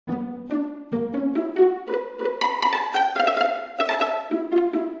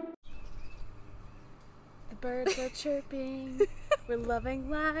chirping. We're loving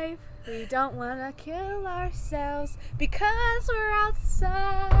life. We don't want to kill ourselves because we're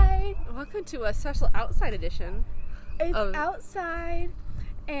outside. Welcome to a special outside edition. It's outside,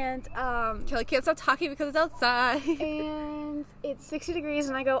 and Kelly can't stop talking because it's outside. and it's 60 degrees,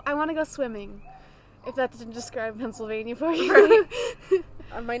 and I want to go swimming. If that didn't describe Pennsylvania for you.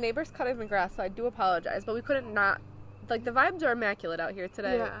 Right. My neighbor's cutting the grass, so I do apologize, but we couldn't not. Like, the vibes are immaculate out here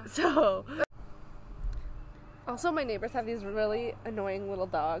today. Yeah. So. Also, my neighbors have these really annoying little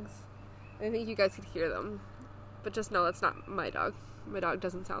dogs. I think you guys could hear them. But just know that's not my dog. My dog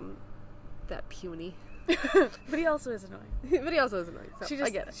doesn't sound that puny. But he also is annoying. But he also is annoying, so I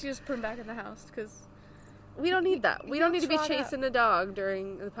get it. She just put him back in the house, because... We don't need that. We don't need to be chasing a dog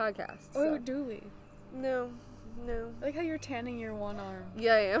during the podcast. Or do we? No. I like how you're tanning your one arm.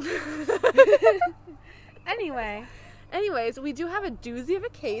 Yeah, I am. Anyways, we do have a doozy of a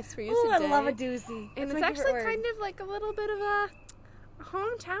case for you today. I love a doozy. And it's actually kind of like a little bit of a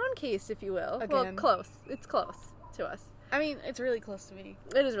hometown case, if you will. Again. Well, close. It's close to us. I mean, it's really close to me.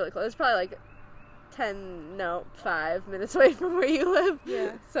 It is really close. It's probably like 5 minutes away from where you live.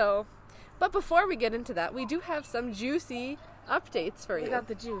 Yeah. So, but before we get into that, we do have some juicy updates for you. We got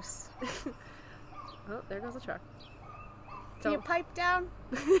the juice. Oh, there goes the truck. Can you pipe down?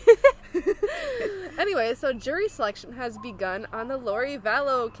 Anyway, so jury selection has begun on the Lori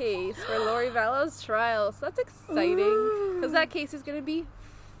Vallow case for Lori Vallow's trial. So that's exciting because that case is going to be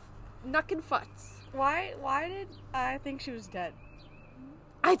knuckin' futz. Why did I think she was dead?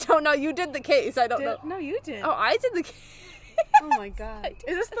 I don't know. You did the case. I don't know. No, you did. Oh, I did the case. Oh my god.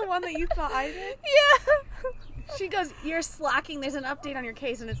 Is this the one that you thought I did? Yeah. She goes, "You're slacking. There's an update on your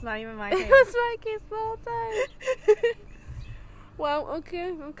case, and it's not even my case." It was my case the whole time. Well,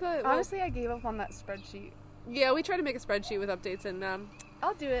 okay. Well, honestly, I gave up on that spreadsheet. Yeah, we try to make a spreadsheet with updates, and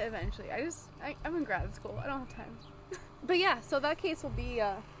I'll do it eventually. I'm in grad school. I don't have time. But yeah, so that case will be.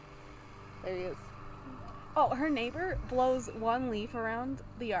 There he is. Oh, her neighbor blows one leaf around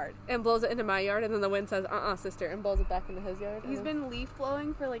the yard. And blows it into my yard, and then the wind says, sister, and blows it back into his yard. He's been leaf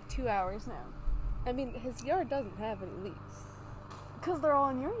blowing for like 2 hours now. I mean, his yard doesn't have any leaves. Because they're all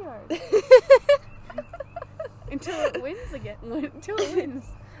in your yard. Until it wins again. Until it wins.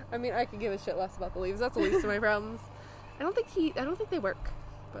 I mean, I could give a shit less about the leaves. That's the least of my problems. I don't think they work.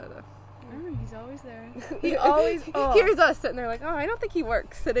 But, he's always there. He always... Here's us sitting there like, I don't think he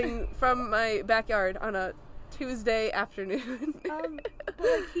works, sitting from my backyard on a Tuesday afternoon. But,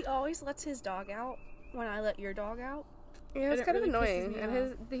 like, he always lets his dog out when I let your dog out. Yeah, it's kind of really annoying.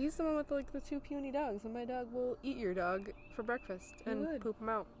 And he's the one with, like, the 2 puny dogs, and my dog will eat your dog for breakfast and poop him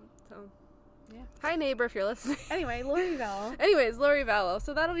out. So, yeah. Hi, neighbor, if you're listening. Anyway, Lori Vallow. Lori Vallow.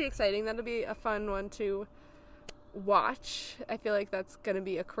 So that'll be exciting. That'll be a fun one to watch. I feel like that's going to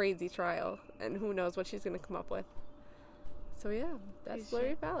be a crazy trial, and who knows what she's going to come up with. So yeah, that's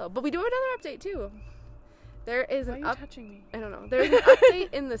Lori Vallow. But we do have another update too. There is Why are you touching me? I don't know. There's an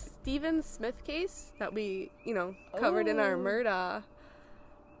update in the Stephen Smith case that we, covered in our Murdaugh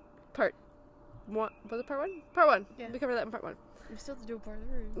part 1. Was it part 1? Part 1. Yeah. We covered that in part 1. We still have to do a part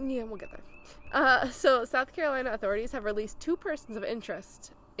 3. Yeah, we'll get there. So South Carolina authorities have released 2 persons of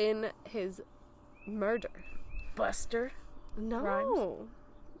interest in his murder. Buster? No.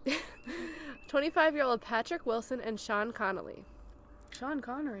 25-year-old Patrick Wilson and Sean Connolly. Sean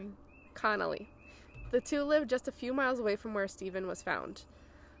Connery. Connolly. The 2 lived just a few miles away from where Stephen was found.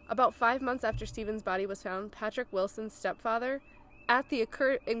 About 5 months after Stephen's body was found, Patrick Wilson's stepfather, at the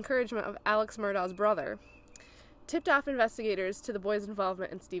encouragement of Alex Murdaugh's brother, tipped off investigators to the boy's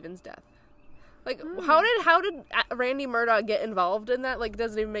involvement in Stephen's death. Like, how did Randy Murdaugh get involved in that? Like, it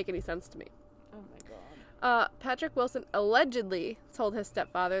doesn't even make any sense to me. Oh my god. Patrick Wilson allegedly told his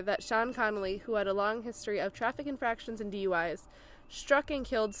stepfather that Sean Connolly, who had a long history of traffic infractions and DUIs, struck and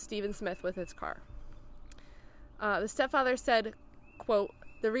killed Stephen Smith with his car. The stepfather said, quote,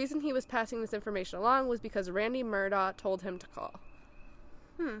 "The reason he was passing this information along was because Randy Murdaugh told him to call."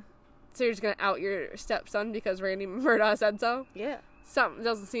 So you're just going to out your stepson because Randy Murdaugh said so? Yeah. Something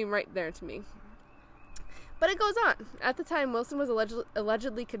doesn't seem right there to me. But it goes on. At the time Wilson was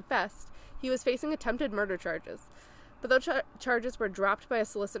allegedly confessed, he was facing attempted murder charges. But those charges were dropped by a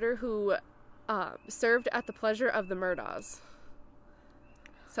solicitor who served at the pleasure of the Murdaughs.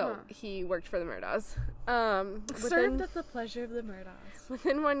 So he worked for the Murdaughs. Served at the pleasure of the Murdaughs.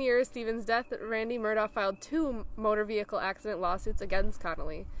 Within 1 year of Stephen's death, Randy Murdaugh filed 2 motor vehicle accident lawsuits against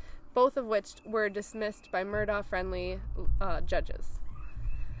Connolly, both of which were dismissed by Murdaugh-friendly judges.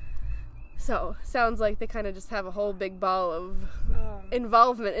 So, sounds like they kind of just have a whole big ball of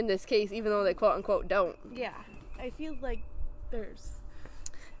involvement in this case, even though they quote-unquote don't. Yeah. I feel like there's...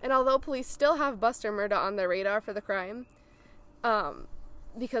 And although police still have Buster Murdaugh on their radar for the crime,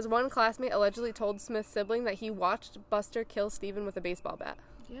 because one classmate allegedly told Smith's sibling that he watched Buster kill Stephen with a baseball bat.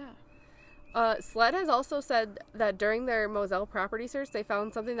 Yeah. SLED has also said that during their Moselle property search, they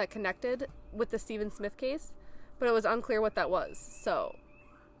found something that connected with the Stephen Smith case, but it was unclear what that was. So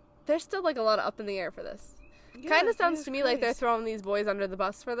there's still, like, a lot of up in the air for this. Yeah, Kind of sounds Jesus to me like they're Christ. throwing these boys under the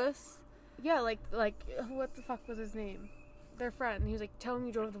bus for this. Yeah, like, what the fuck was his name? Their friend. He was like, tell him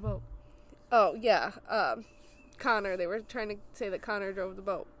you drove the boat. Oh, yeah. Connor. They were trying to say that Connor drove the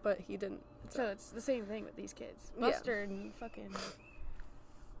boat, but he didn't. So it's the same thing with these kids. Yeah. Buster and fucking...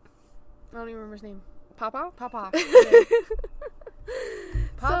 I don't even remember his name. Papa? Papa.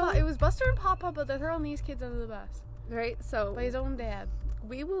 Papa. It was Buster and Papa, but they're throwing these kids under the bus. Right? So By his own dad.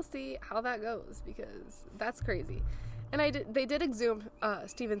 we will see how that goes, because that's crazy. And they did exhume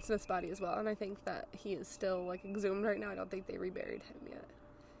Stephen Smith's body as well, and I think that he is still, like, exhumed right now. I don't think they reburied him yet.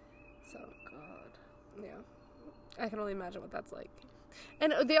 So, God. Yeah. I can only imagine what that's like.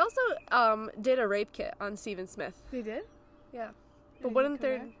 And they also did a rape kit on Stephen Smith. They did? Yeah. Did But he wouldn't come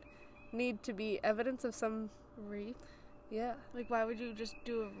there back? need to be evidence of some... Rape? Yeah. Like, why would you just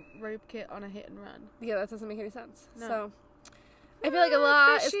do a rape kit on a hit and run? Yeah, that doesn't make any sense. No. So, I feel like a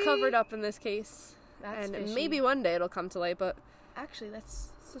lot Fishy. is covered up in this case. That's and fishy. maybe one day it'll come to light, but... Actually,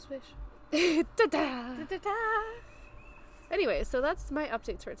 that's suspicious. Ta-da! Da-da-da. Anyway, so that's my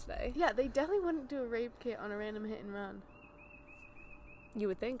updates for today. Yeah, they definitely wouldn't do a rape kit on a random hit and run. You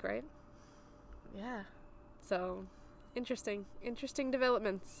would think, right? Yeah. So, interesting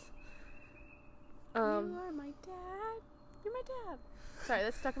developments. You are my dad. You're my dad. Sorry,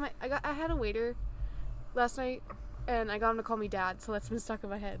 that's stuck in my... I had a waiter last night, and I got him to call me dad, so that's been stuck in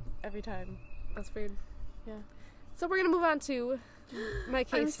my head every time. That's weird. Yeah. So we're gonna move on to my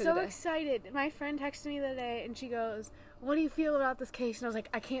case I'm for so today. excited. My friend texted me the other day, and she goes, "What do you feel about this case?" And I was like,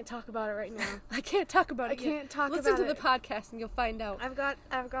 "I can't talk about it right now. I can't talk about I it yet. can't talk Listen about to it. the podcast and you'll find out. I've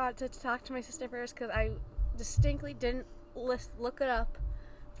got to talk to my sister first because I distinctly didn't look it up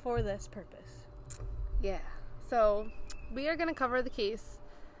for this purpose." Yeah. So we are gonna cover the case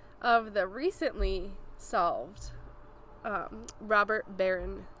of the recently solved Robert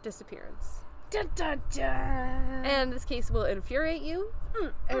Barron disappearance. Dun, dun, dun. And this case will infuriate you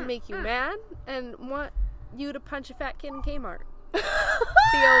and make you mad and want you to punch a fat kid in Kmart.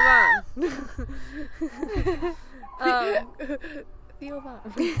 Theo Vaughn. Theo Vaughn.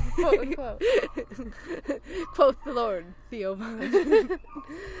 Quote unquote. Quote the Lord, Theo Vaughn.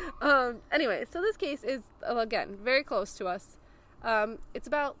 Anyway, so this case is, again, very close to us. It's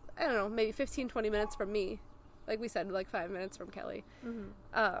about, I don't know, maybe 15, 20 minutes from me. Like we said, like 5 minutes from Kelly. Mm-hmm.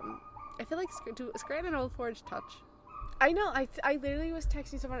 I feel like Scranton and Old Forge touch. I know. I literally was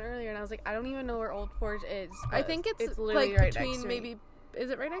texting someone earlier, and I was like, I don't even know where Old Forge is. I think it's literally like right between next to me. maybe,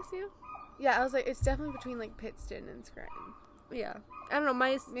 is it right next to you? Yeah, I was like, it's definitely between like Pittston and Scranton. Yeah. I don't know,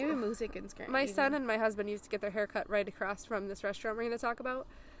 Maybe Music and Scranton. my even. son and my husband used to get their hair cut right across from this restaurant we're going to talk about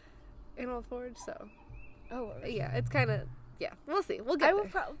in Old Forge, so Oh, yeah, it's kind of, yeah, we'll see. We'll get I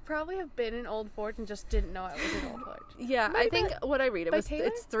would there. probably have been in Old Forge and just didn't know I was in Old Forge. Yeah, Maybe I think by- what I read, by it's Taylor?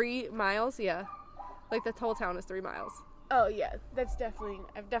 3 miles, yeah. Like the whole town is 3 miles. Oh yeah, that's definitely.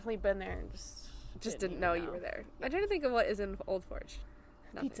 I've definitely been there and Just didn't even know you were there. I'm trying to think of what is in Old Forge.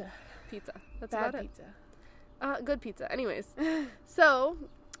 Nothing. Pizza. That's Bad about pizza. it. Good pizza. Anyways, so,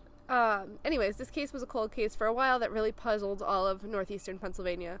 this case was a cold case for a while that really puzzled all of northeastern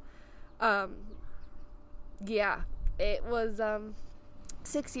Pennsylvania. Yeah, it was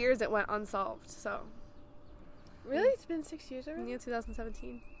 6 years it went unsolved. So, Really, it's been 6 years already. yeah,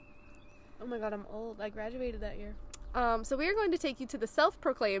 2017. Oh my god, I'm old. I graduated that year. So we are going to take you to the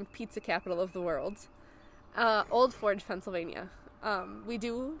self-proclaimed pizza capital of the world, Old Forge, Pennsylvania.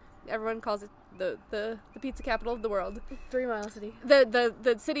 Everyone calls it the pizza capital of the world. 3 Mile City.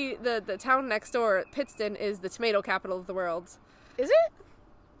 The city, the town next door, Pittston, is the tomato capital of the world. Is it?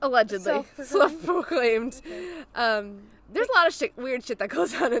 Allegedly. Self-proclaimed? Self-proclaimed. Okay. There's a lot of weird shit that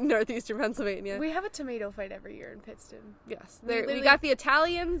goes on in northeastern Pennsylvania. We have a tomato fight every year in Pittston. Yes. We We literally- got the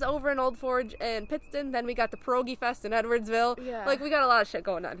Italians over in Old Forge and Pittston, then we got the Pierogi Fest in Edwardsville. Yeah. Like, we got a lot of shit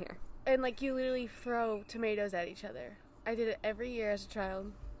going on here. And like you literally throw tomatoes at each other. I did it every year as a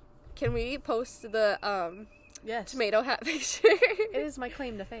child. Can we post the Yes. tomato hat picture? It is my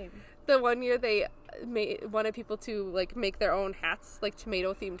claim to fame. The one year they wanted people to like make their own hats, like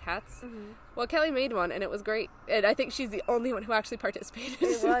tomato themed hats. Mm-hmm. Well, Kelly made one and it was great. And I think she's the only one who actually participated.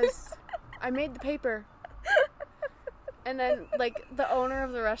 It was. I made the paper. And then, like, the owner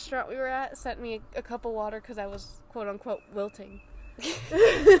of the restaurant we were at sent me a cup of water because I was, quote-unquote, wilting.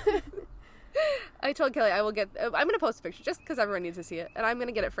 I I told Kelly I'm gonna post a picture just because everyone needs to see it, and I'm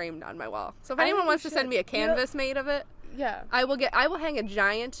gonna get it framed on my wall. So if anyone wants to send me a canvas made of it, yeah, I will hang a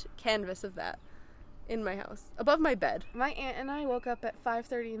giant canvas of that in my house above my bed. My aunt and I woke up at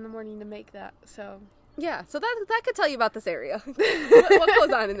 5:30 in the morning to make that. So yeah, so that could tell you about this area. what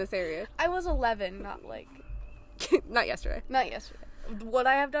goes on in this area? I was 11, not like not yesterday. Not yesterday. Would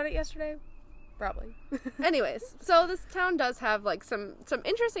I have done it yesterday? Probably. Anyways, so this town does have like some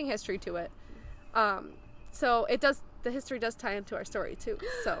interesting history to it. So the history does tie into our story too.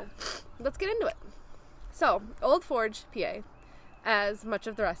 So let's get into it. So Old Forge, PA, as much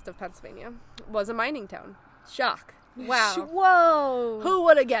of the rest of Pennsylvania, was a mining town. Shock. Wow. Whoa. Who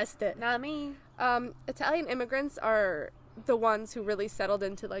would have guessed it? Not me. Italian immigrants are the ones who really settled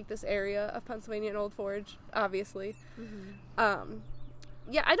into like this area of Pennsylvania and Old Forge, obviously. Mm-hmm.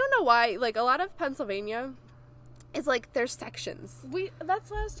 Yeah, I don't know why. Like a lot of Pennsylvania is like there's sections.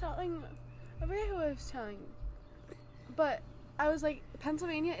 That's what I was telling. I forget who I was telling, but I was like,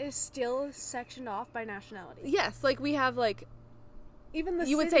 Pennsylvania is still sectioned off by nationality. Yes, like we have like even the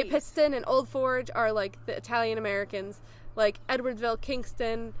you cities. would say Pittston and Old Forge are like the Italian Americans. Like Edwardsville,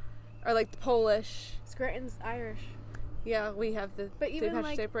 Kingston are like the Polish. Scranton's Irish. Yeah, we have the but even St.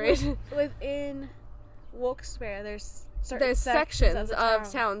 like Patrick's Day Parade. within Wilkes-Barre, there's sections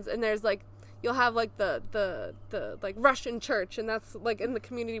of towns, and there's like you'll have like the like Russian church, and that's like in the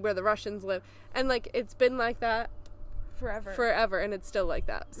community where the Russians live, and like it's been like that forever, and it's still like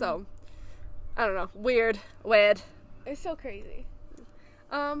that. So I don't know, weird. It's so crazy.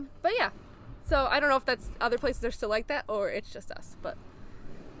 But yeah, so I don't know if that's other places are still like that or it's just us, but.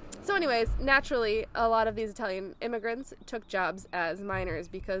 So anyways, naturally, a lot of these Italian immigrants took jobs as miners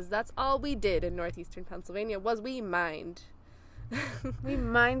because that's all we did in northeastern Pennsylvania was we mined. We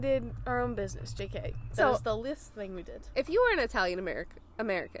minded our own business, JK. That was the least thing we did. If you were an Italian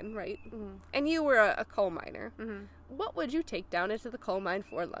American, right, and you were a coal miner, what would you take down into the coal mine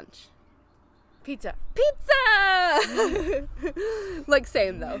for lunch? Pizza. Like,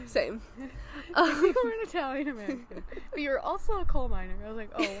 same, though. Same. You were an Italian American, but you were also a coal miner. I was like,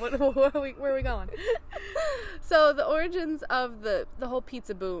 oh, where are we going? So, the origins of the whole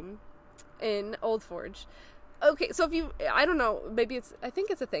pizza boom in Old Forge. Okay, so I don't know, I think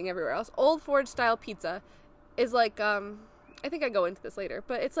it's a thing everywhere else. Old Forge style pizza is like, I think I go into this later,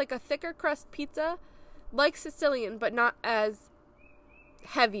 but it's like a thicker crust pizza, like Sicilian, but not as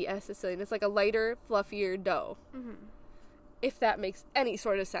heavy as Sicilian. It's like a lighter, fluffier dough. If that makes any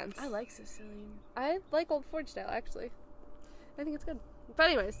sort of sense. I like Sicilian. I like Old Forge style, actually. I think it's good. But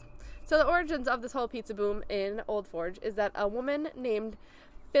anyways, so the origins of this whole pizza boom in Old Forge is that a woman named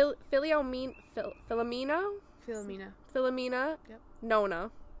Philomena. Yep. Nona.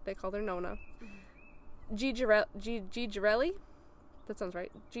 They called her Nona. Gigerelli? That sounds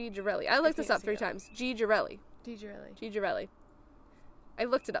right. Gigerelli. I looked this up 3 times. Gigerelli. I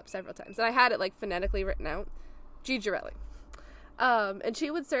looked it up several times, and I had it like phonetically written out. Gigerelli. And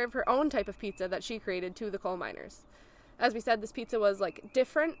she would serve her own type of pizza that she created to the coal miners. As we said, this pizza was like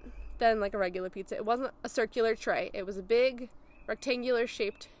different than like a regular pizza. It wasn't a circular tray. It was a big rectangular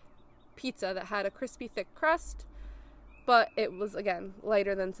shaped pizza that had a crispy thick crust, but it was again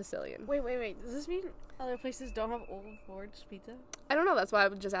lighter than Sicilian. Wait. Does this mean other places don't have Old Forge pizza? I don't know. That's why I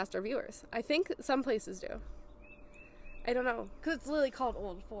would just ask our viewers. I think some places do. I don't know. Because it's literally called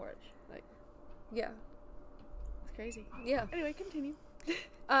Old Forge. Like, yeah. It's crazy. Yeah. Anyway, continue.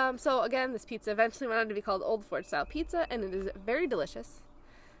 So again, this pizza eventually went on to be called Old Forge style pizza, and it is very delicious.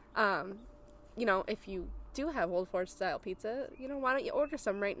 You know, if you do have Old Forge style pizza, you know, why don't you order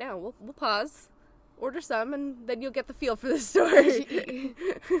some right now? We'll pause, order some, and then you'll get the feel for the story.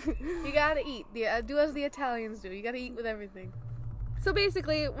 You gotta eat. Do as the Italians do. You gotta eat with everything. So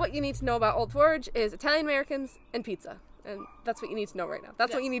basically, what you need to know about Old Forge is Italian Americans and pizza. And that's what you need to know right now.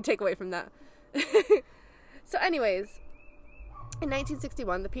 That's what you need to take away from that. So anyways, in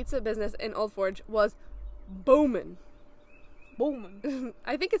 1961, the pizza business in Old Forge was booming.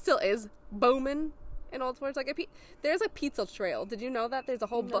 I think it still is booming in Old Forge. Like there's a pizza trail. Did you know that? There's a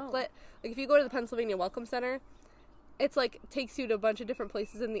whole booklet. Like if you go to the Pennsylvania Welcome Center, it's like takes you to a bunch of different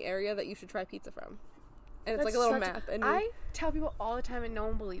places in the area that you should try pizza from. And it's like a little map. And I tell people all the time and no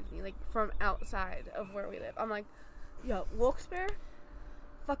one believes me, like from outside of where we live. I'm like, yo, Wilkes-Barre?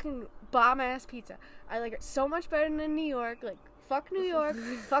 Fucking bomb-ass pizza. I like it so much better than New York. Like, fuck New York.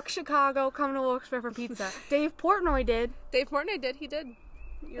 Fuck Chicago. Come to Wilkes-Barre for pizza. Dave Portnoy did. He did.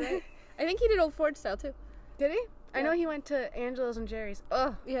 You're right. I think he did Old Forge style, too. Did he? Yeah. I know he went to Angelo's and Jerry's.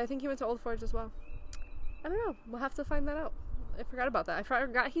 Ugh. Yeah, I think he went to Old Forge as well. I don't know. We'll have to find that out. I forgot about that. I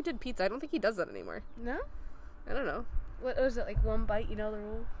forgot he did pizza. I don't think he does that anymore. No? I don't know. What was it, like one bite? You know the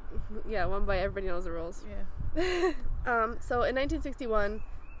rule? Yeah, one bite, everybody knows the rules. Yeah. So in 1961,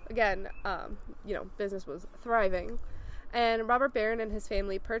 again, business was thriving, and Robert Barron and his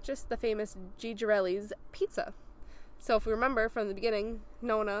family purchased the famous Gigerelli's Pizza. So if we remember from the beginning,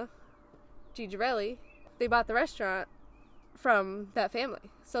 Nona Gigerelli, they bought the restaurant from that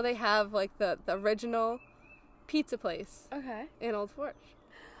family. So they have, like, the original pizza place Okay. in Old Forge.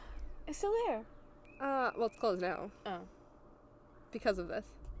 It's still there. Well, it's closed now Oh. because of this.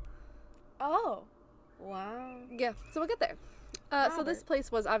 Oh. Wow. Yeah, so we'll get there. So this Robert.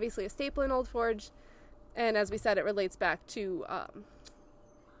 place was obviously a staple in Old Forge, and as we said, it relates back to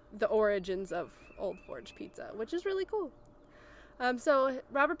the origins of Old Forge pizza, which is really cool. So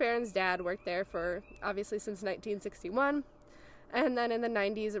Robert Barron's dad worked there for, obviously, since 1961, and then in the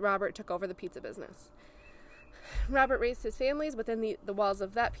 90s, Robert took over the pizza business. Robert raised his families within the walls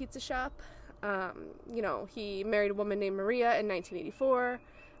of that pizza shop. He married a woman named Maria in 1984,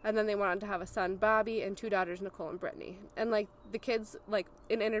 and then they went on to have a son, Bobby, and 2 daughters, Nicole and Brittany. And, like, the kids, like,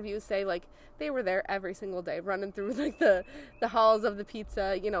 in interviews say, like, they were there every single day, running through, like, the halls of the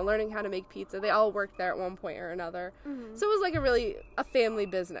pizza, learning how to make pizza. They all worked there at one point or another. Mm-hmm. So it was, like, a family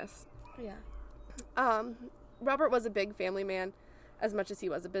business. Yeah. Robert was a big family man, as much as he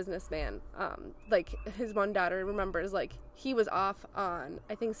was a businessman. His one daughter remembers, like, he was off on,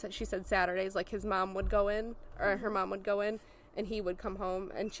 I think she said Saturdays, like, his mom would go in, or her mom would go in, and he would come home,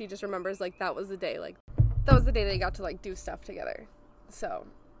 and she just remembers, like, that was the day they got to, like, do stuff together. So,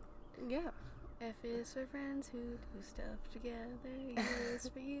 yeah. F is for friends who do stuff together. U is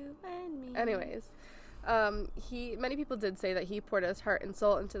for you and me. Anyways, many people did say that he poured his heart and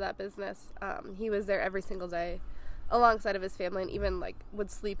soul into that business. He was there every single day alongside of his family, and even, like, would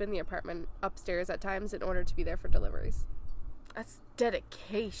sleep in the apartment upstairs at times in order to be there for deliveries. That's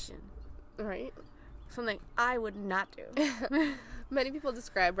dedication. Right? Something I would not do. Many people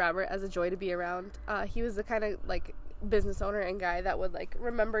describe Robert as a joy to be around. He was the kind of, like, business owner and guy that would, like,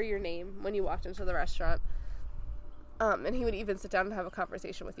 remember your name when you walked into the restaurant. And he would even sit down and have a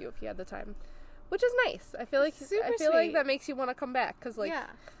conversation with you if he had the time, which is nice. I feel like Super that makes you want to come back, because, like, yeah.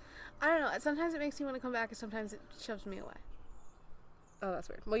 I don't know. Sometimes it makes me want to come back, and sometimes it shoves me away. oh, that's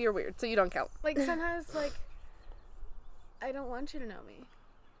weird. Well, you're weird, so you don't count. Like, sometimes, like, I don't want you to know me.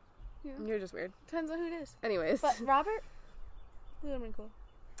 You know? You're just weird. Depends on who it is. Anyways. But Robert, he would have been cool.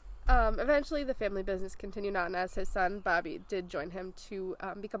 Eventually, the family business continued on as his son, Bobby, did join him to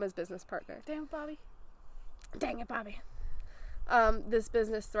become his business partner. Damn, Bobby. Dang it, Bobby. This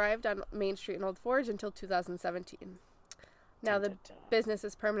business thrived on Main Street in Old Forge until 2017. Now the business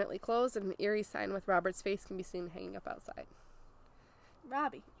is permanently closed, and an eerie sign with Robert's face can be seen hanging up outside.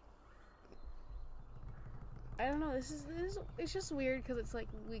 Robbie. I don't know. This is it's just weird because it's like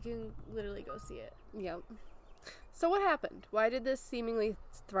we can literally go see it. Yep. So what happened? Why did this seemingly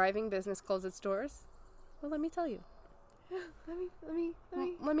thriving business close its doors? Well, let me tell you.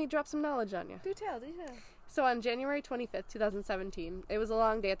 Let me drop some knowledge on you. Do tell. So on January 25th, 2017, it was a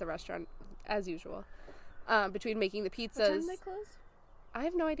long day at the restaurant, as usual. Between making the pizzas. What time did they close? I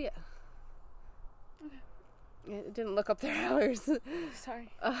have no idea. Okay. It didn't look up their hours. Sorry.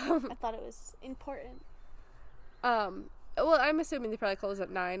 I thought it was important. Well, I'm assuming they probably close at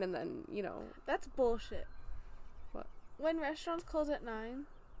 9, and then, That's bullshit. What? When restaurants close at 9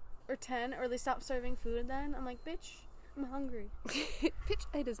 or 10, or they stop serving food then, I'm like, bitch, I'm hungry. Bitch,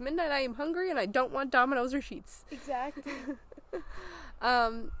 it is midnight, I am hungry, and I don't want Domino's or Sheets. Exactly.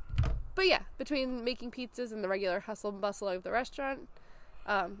 But yeah, between making pizzas and the regular hustle and bustle of the restaurant,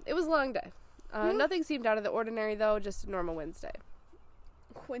 it was a long day. Nothing seemed out of the ordinary, though, just a normal Wednesday.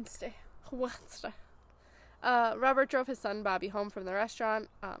 Wednesday. Robert drove his son Bobby home from the restaurant,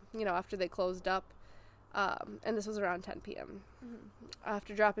 after they closed up, and this was around 10 p.m. Mm-hmm.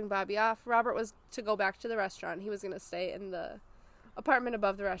 After dropping Bobby off, Robert was to go back to the restaurant. He was going to stay in the apartment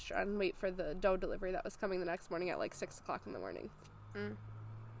above the restaurant and wait for the dough delivery that was coming the next morning at like 6 o'clock in the morning.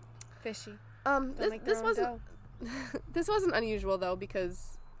 Fishy. This wasn't unusual though,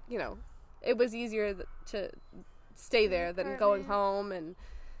 because it was easier to stay there than going home, and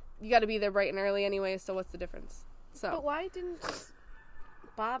you got to be there bright and early anyway. So what's the difference? But why didn't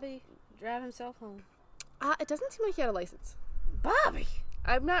Bobby drive himself home? It doesn't seem like he had a license. Bobby.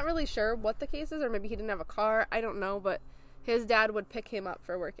 I'm not really sure what the case is, or maybe he didn't have a car. I don't know, but his dad would pick him up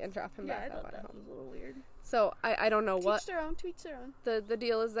for work and drop him back I thought at that home. was a little weird. So I don't know what Tweets their own. the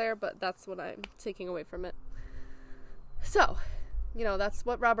deal is there, but that's what I'm taking away from it. So, that's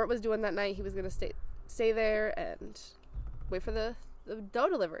what Robert was doing that night. He was going to stay there and wait for the dough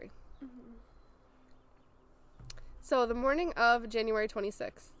delivery. Mm-hmm. So the morning of January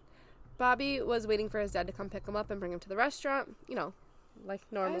 26th, Bobby was waiting for his dad to come pick him up and bring him to the restaurant, like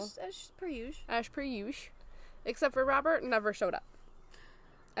normal. As per usual. As per usual. Except for Robert never showed up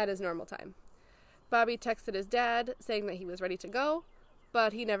at his normal time. Bobby texted his dad saying that he was ready to go,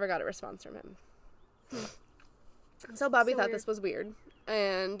 but he never got a response from him. So Bobby thought this was weird,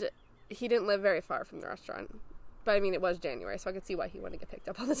 and he didn't live very far from the restaurant. But I mean, it was January, so I could see why he wanted to get picked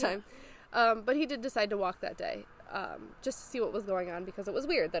up all the time. But he did decide to walk that day, just to see what was going on, because it was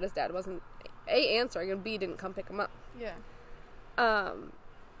weird that his dad wasn't A, answering, and B, didn't come pick him up. Yeah.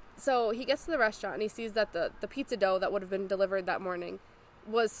 So he gets to the restaurant, and he sees that the pizza dough that would have been delivered that morning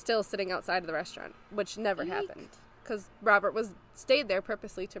was still sitting outside of the restaurant, which never happened, because Robert stayed there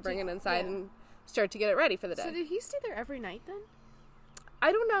purposely to bring it inside and start to get it ready for the day. So did he stay there every night then?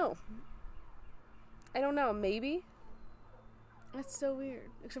 I don't know. Maybe. That's so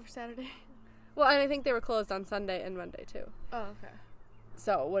weird. Except for Saturday. Well, and I think they were closed on Sunday and Monday too. Oh, okay.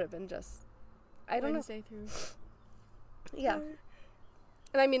 So it would have been just, I don't know. Wednesday through. Yeah.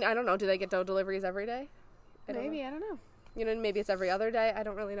 And I mean, I don't know. Do they get dough deliveries every day? I don't know. You know, maybe it's every other day. I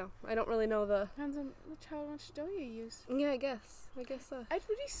don't really know. I don't really know the... Depends on how much dough you use. Yeah, I guess so. It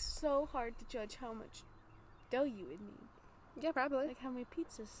would be so hard to judge how much dough you would need. Yeah, probably. Like how many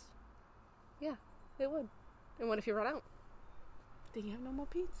pizzas. Yeah, it would. And what if you run out? Then you have no more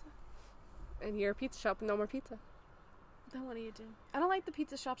pizza. And you're a pizza shop with no more pizza. Then what do you do? I don't like the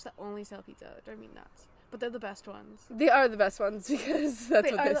pizza shops that only sell pizza. That drive me nuts. But they're the best ones. They are the best ones because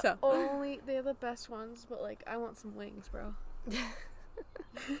that's what they sell. They're the best ones, but like, I want some wings, bro.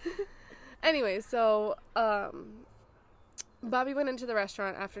 Anyway, so Bobby went into the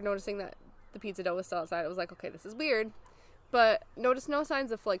restaurant after noticing that the pizza dough was still outside. It was like, okay, this is weird. But noticed no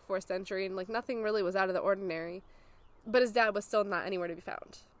signs of like forced entry, and like nothing really was out of the ordinary. But his dad was still not anywhere to be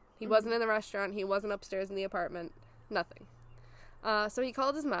found. He wasn't in the restaurant. He wasn't upstairs in the apartment. Nothing. So he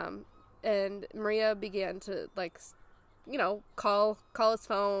called his mom, and Maria began to, like, you know, call his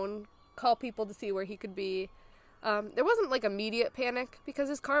phone, call people to see where he could be. There wasn't, like, immediate panic because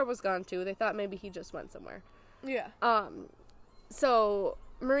his car was gone, too. They thought maybe he just went somewhere. Yeah. So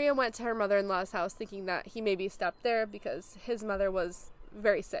Maria went to her mother-in-law's house thinking that he maybe stopped there because his mother was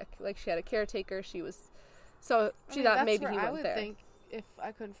very sick. Like, she had a caretaker. So she thought maybe he went there. I would think if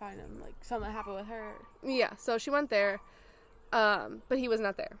I couldn't find him, like, something happened with her. Yeah, so she went there, but he was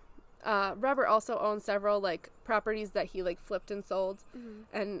not there. Robert also owned several, like, properties that he, like, flipped and sold,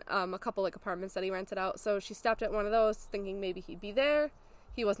 and a couple, like, apartments that he rented out. So she stopped at one of those thinking maybe he'd be there.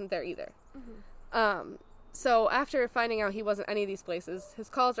 He wasn't there either. So after finding out he wasn't any of these places, his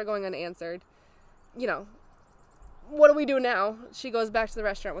calls are going unanswered. You know, what do we do now? She goes back to the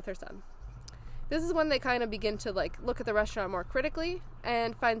restaurant with her son. This is when they kind of begin to, like, look at the restaurant more critically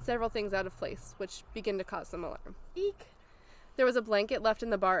and find several things out of place, which begin to cause some alarm. Eek. There was a blanket left in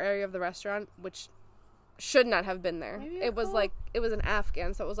the bar area of the restaurant, which should not have been there. It was an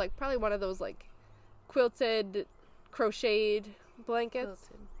Afghan, so it was, like, probably one of those, like, quilted, crocheted blankets.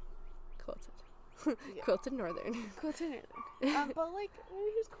 Quilted. Yeah. Quilted Northern. Quilted Northern. But, like, maybe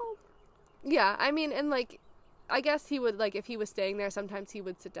he was cold. Yeah, I mean, and, like, I guess he would, like, if he was staying there, sometimes he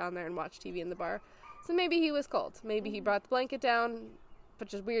would sit down there and watch TV in the bar. So maybe he was cold. Maybe he brought the blanket down, but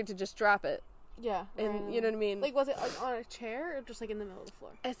just weird to just drop it. Yeah. And you know what I mean? Like, was it on a chair or just, like, in the middle of the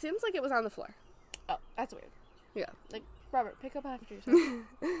floor? It seems like it was on the floor. Oh, that's weird. Yeah. Like, Robert, pick up after yourself.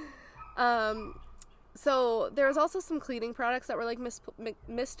 So there was also some cleaning products that were, like,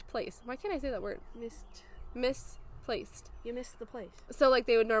 misplaced. Why can't I say that word? Misplaced. You missed the place. So, like,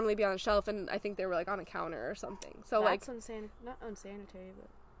 they would normally be on a shelf, and I think they were, like, on a counter or something. So, that's like... not unsanitary, but...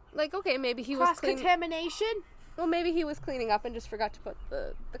 Like, okay, maybe he was cleaning... Cross-contamination? Well, maybe he was cleaning up and just forgot to put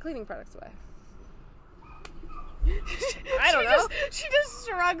the cleaning products away. I don't know. She just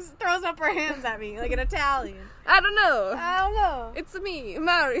throws up her hands at me, like an Italian. I don't know. I don't know. It's me,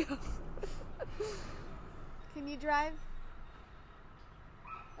 Mario. Can you drive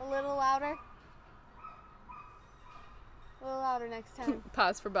a little louder? A little louder next time.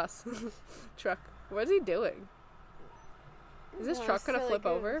 Pause for bus. Truck. What is he doing? Is this truck gonna flip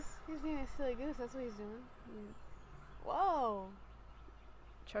over? He's being a silly goose. That's what he's doing. Whoa.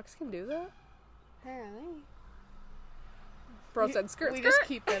 Trucks can do that? Apparently. Bro said skirt, we skirt. just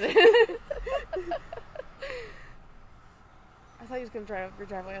keep it. I thought he was gonna drive up your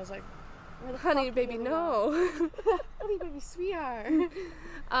driveway. I was like, where the honey, fuck baby, no. Honey, baby, sweetheart.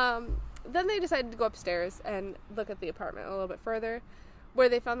 Then they decided to go upstairs and look at the apartment a little bit further, where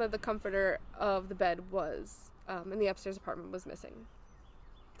they found that the comforter of the bed was, in the upstairs apartment, was missing.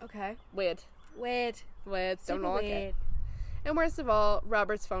 Okay. Weird. Don't like it. And worst of all,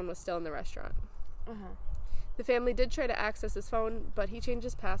 Robert's phone was still in the restaurant. The family did try to access his phone, but he changed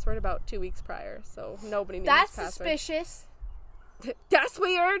his password about 2 weeks prior, so nobody knew his password. That's suspicious. That's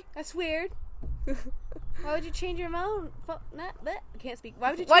weird. That's weird. Why would you change your phone? I can't speak.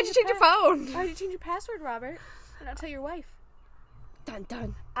 Why'd you change your phone? Why would you change your password, Robert? And not tell your wife. Dun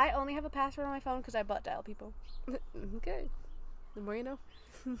dun. I only have a password on my phone because I butt dial people. Okay. The more you know.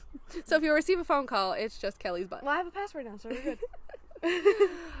 So if you receive a phone call, it's just Kelly's butt. Well, I have a password now, so we're good.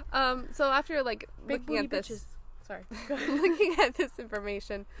 So after like Big looking booty at this, bitches. Sorry. looking at this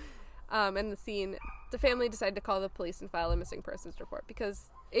information, and the scene, the family decided to call the police and file a missing persons report because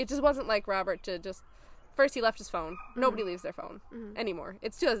it just wasn't like Robert to just. First, he left his phone. Nobody leaves their phone anymore.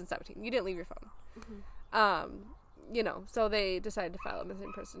 It's 2017. You didn't leave your phone. So they decided to file a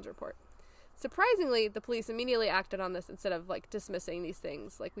missing persons report. Surprisingly, the police immediately acted on this instead of, like, dismissing these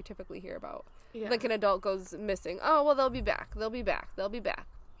things like we typically hear about. Yeah. Like, an adult goes missing. Oh, well, they'll be back. They'll be back. They'll be back.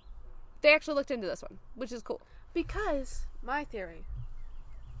 They actually looked into this one, which is cool. Because my theory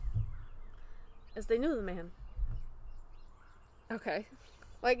is they knew the man. Okay.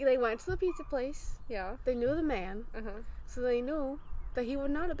 Like, they went to the pizza place. Yeah. They knew the man. Uh-huh. So they knew that he would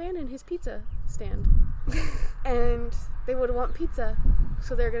not abandon his pizza stand. And they would want pizza.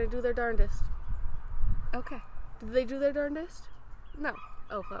 So they're going to do their darndest. Okay. Did they do their darndest? No.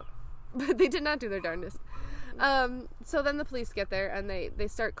 Oh, fuck. But they did not do their darndest. So then the police get there and they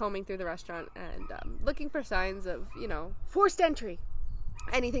start combing through the restaurant and looking for signs of, forced entry.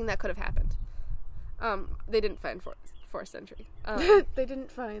 Anything that could have happened. They didn't find forced entry. They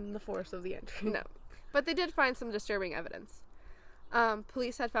didn't find the force of the entry. No. But they did find some disturbing evidence.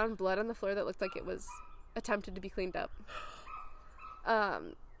 Police had found blood on the floor that looked like it was attempted to be cleaned up.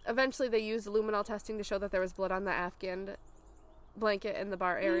 Eventually they used luminol testing to show that there was blood on the Afghan blanket in the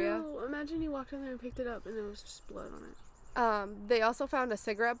bar area. Ew, imagine you walked in there and picked it up and there was just blood on it. They also found a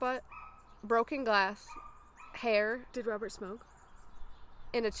cigarette butt, broken glass, hair. Did Robert smoke?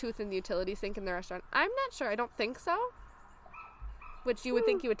 And a tooth in the utility sink in the restaurant. I'm not sure. I don't think so. Which you would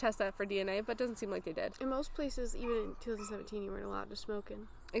think you would test that for DNA, but it doesn't seem like they did. In most places, even in 2017, you weren't allowed to smoke in.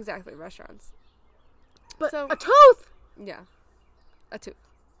 Exactly, restaurants. But so, a tooth! Yeah. A tooth.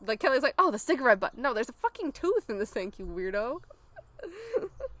 Like, Kelly's like, oh, the cigarette butt. No, there's a fucking tooth in the sink, you weirdo.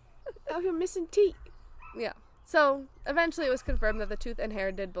 Out here missing teeth. Yeah. So, eventually it was confirmed that the tooth and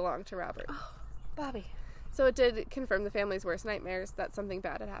hair did belong to Robert. Oh, Bobby. So it did confirm the family's worst nightmares that something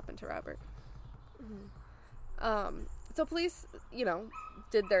bad had happened to Robert. Mm-hmm. So police,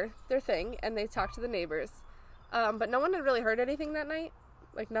 did their thing, and they talked to the neighbors. But no one had really heard anything that night.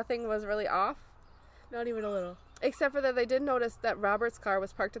 Like, nothing was really off. Not even a little. Except for that they did notice that Robert's car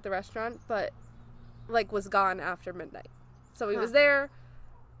was parked at the restaurant, but, was gone after midnight. So he was there,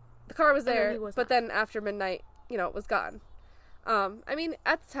 the car was there, but then after midnight, it was gone. I mean,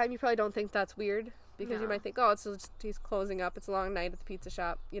 at the time, you probably don't think that's weird, because you might think, oh, it's just, he's closing up, it's a long night at the pizza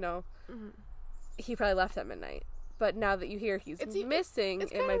shop, Mm-hmm. He probably left at midnight. But now that you hear he's missing,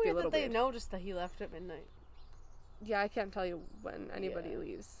 it might be a little weird. They weird. noticed that he left at midnight. Yeah, I can't tell you when anybody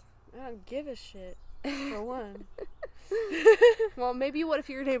leaves. I don't give a shit, for one. Well, maybe what if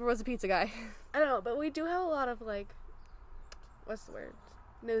your neighbor was a pizza guy? I don't know, but we do have a lot of, what's the word?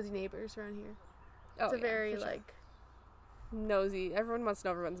 Nosy neighbors around here. It's very, nosy. Everyone wants to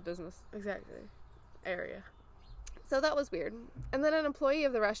know everyone's business. Exactly. Area. So that was weird. And then an employee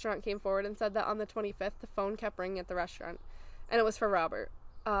of the restaurant came forward and said that on the 25th, the phone kept ringing at the restaurant. And it was for Robert.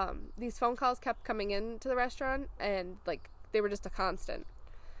 These phone calls kept coming in to the restaurant, and, they were just a constant.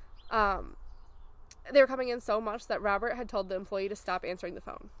 They were coming in so much that Robert had told the employee to stop answering the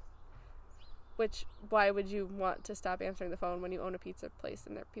phone. Which, why would you want to stop answering the phone when you own a pizza place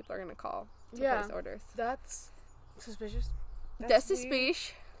and people are going to call to place orders? That's suspicious. That's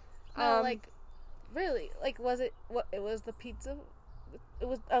suspicious. No, really, was it, it was the pizza, I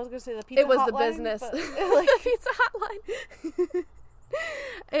was going to say the pizza hotline. It was the business. The pizza hotline.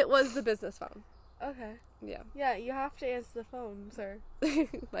 It was the business phone. Okay. Yeah. Yeah, you have to answer the phone, sir. If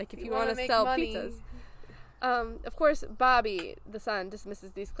you want to sell money. pizzas. Of course, Bobby, the son,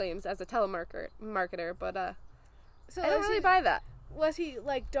 dismisses these claims as a telemarketer, but, so I don't really buy that. Was he,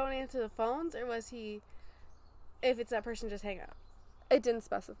 don't answer the phones, or was he, if it's that person, just hang up? It didn't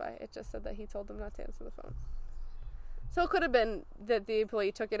specify. It just said that he told them not to answer the phone. So it could have been that the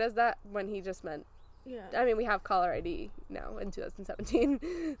employee took it as that when he just meant... Yeah. I mean, we have caller ID now in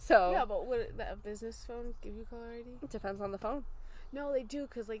 2017, so... Yeah, but would a business phone give you caller ID? It depends on the phone. No, they do,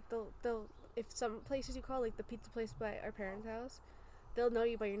 because, they'll... If some places you call, the pizza place by our parents' house, they'll know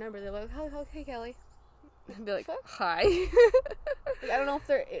you by your number. They're like, oh, hey, Kelly. And be like, hi. I don't know if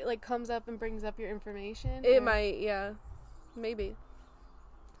it comes up and brings up your information. It might, yeah. Maybe.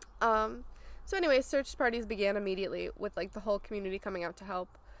 So anyway, search parties began immediately with, the whole community coming out to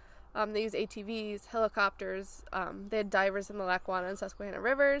help. They used ATVs, helicopters. They had divers in the Lackawanna and Susquehanna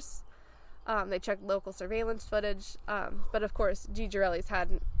rivers. They checked local surveillance footage. But of course, G. Girelli's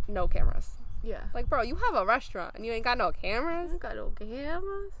had no cameras. Yeah. Like, bro, you have a restaurant and you ain't got no cameras? Got no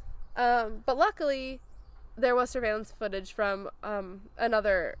cameras. But luckily, there was surveillance footage from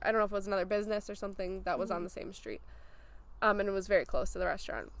another, I don't know if it was another business or something that was on the same street. And it was very close to the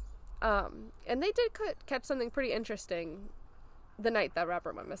restaurant. And they did catch something pretty interesting the night that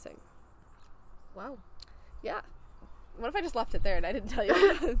Robert went missing. Wow. Yeah. What if I just left it there and I didn't tell you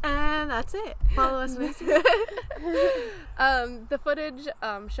what it was? And that's it. Follow us on Instagram. The footage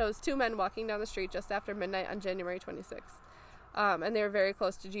shows two men walking down the street just after midnight on January 26th. And they were very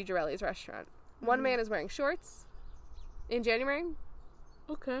close to G. Girelli's restaurant. One man is wearing shorts in January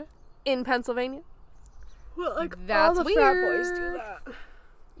Okay. in Pennsylvania. Well, like, That's all the frat weird. boys do that.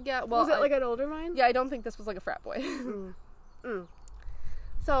 Yeah, well, Was it like an older mine? yeah, I don't think this was like a frat boy.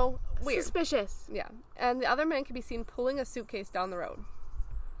 So, weird. Suspicious. Yeah. And the other man can be seen pulling a suitcase down the road.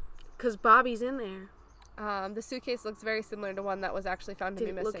 Because Bobby's in there. The suitcase looks very similar to one that was actually found to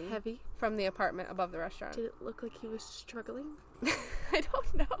Did be it missing look heavy? from the apartment above the restaurant. Did it look like he was struggling? I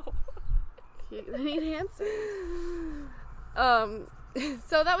don't know. I need answers.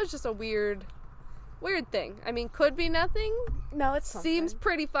 So that was just a weird thing. I mean, could be nothing. No, it's Seems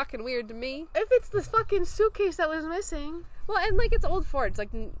pretty fucking weird to me. If it's this fucking suitcase that was missing. Well, and like it's Old Forge. Like,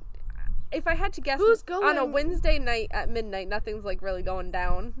 if I had to guess, Who's on a going? Wednesday night at midnight, nothing's like really going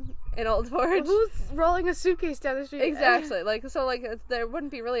down in Old Forge. Who's rolling a suitcase down the street? Exactly. Like, so like there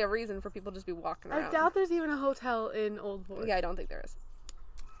wouldn't be really a reason for people to just be walking around. I doubt there's even a hotel in Old Forge. Yeah, I don't think there is.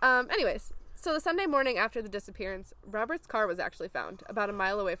 Anyways, so the Sunday morning after the disappearance, Robert's car was actually found about a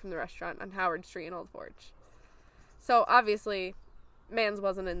mile away from the restaurant on Howard Street in Old Forge. So obviously, Mans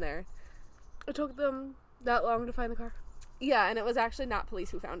wasn't in there. It took them that long to find the car. Yeah, and it was actually not police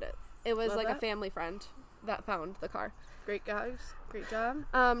who found it. It was Love like that. a family friend that found the car. Great guys. Great job.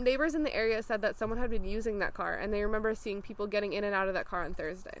 Neighbors in the area said that someone had been using that car, and they remember seeing people getting in and out of that car on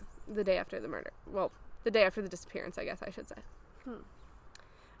Thursday, the day after the murder. Well, the day after the disappearance, I guess I should say.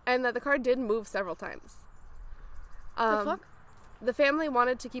 And that the car did move several times. The fuck? The family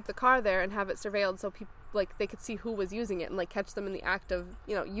wanted to keep the car there and have it surveilled so people, like, they could see who was using it and, like, catch them in the act of,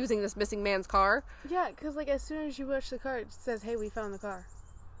 you know, using this missing man's car. Yeah, because, like, as soon as you watch the car, it says, hey, we found the car.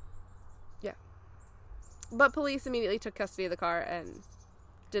 Yeah. But police immediately took custody of the car and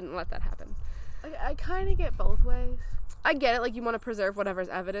didn't let that happen. I kind of get both ways. I get it, like, you want to preserve whatever's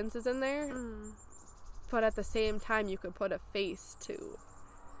evidence is in there, but at the same time, you could put a face to...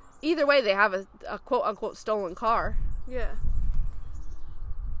 Either way, they have a quote-unquote stolen car. Yeah.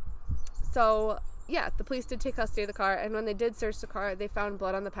 So, yeah, the police did take custody of the car, and when they did search the car, they found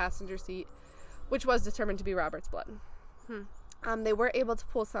blood on the passenger seat, which was determined to be Robert's blood. They were able to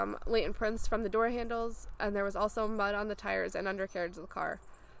pull some latent prints from the door handles, and there was also mud on the tires and undercarriage of the car,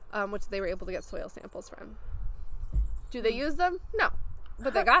 which they were able to get soil samples from. Do they use them? No.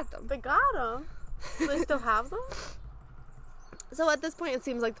 But they got them. They got them. Do they still have them? So at this point, it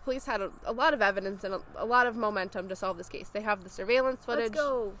seems like the police had a lot of evidence and a lot of momentum to solve this case. They have the surveillance footage. Let's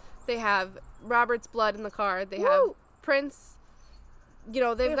go. They have Robert's blood in the car. They have prints. You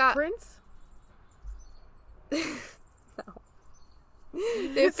know, they've got... prints? They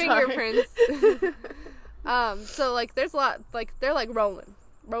have fingerprints. So, like, there's a lot... Like, they're, like, rolling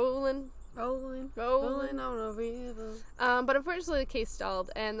on a river. But unfortunately, the case stalled,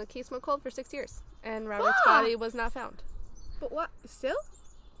 and the case went cold for 6 years. And Robert's body was not found. But what? Still?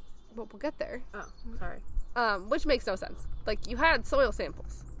 But we'll get there. Oh, sorry. Which makes no sense. Like, you had soil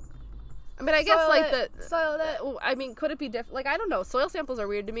samples. I mean, I guess, I mean, could it be different? Like, I don't know. Soil samples are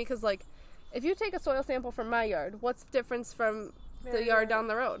weird to me, because, like, if you take a soil sample from my yard, what's the difference from the yard down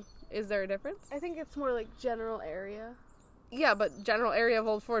the road? Is there a difference? I think it's more, like, general area. Yeah, but general area of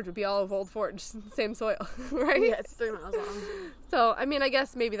Old Forge would be all of Old Forge. Same soil, right? Yeah, it's 3 miles long. So, I mean, I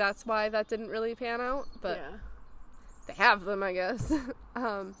guess maybe that's why that didn't really pan out, but... Yeah. They have them, I guess.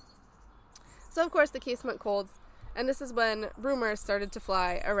 So, of course, the case went cold, and this is when rumors started to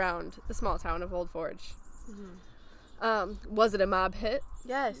fly around the small town of Old Forge. Was it a mob hit?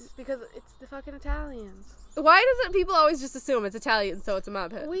 Yes, because it's the fucking Italians. Why doesn't people always just assume it's Italian, so it's a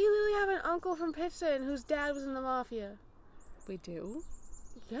mob hit? We literally have an uncle from Pittston whose dad was in the mafia. We do?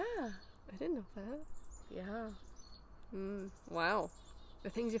 Yeah. I didn't know that. Yeah. Wow.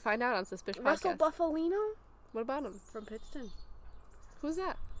 The things you find out on Suspicious Russell Podcast. Buffalino? What about him? From Pittston. Who's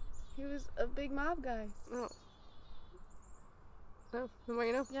that? He was a big mob guy. Oh. Oh, the more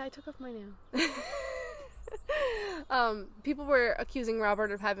you know. Yeah, I took off my nail. People were accusing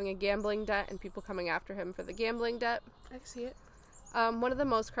Robert of having a gambling debt and people coming after him for the gambling debt. I can see it. One of the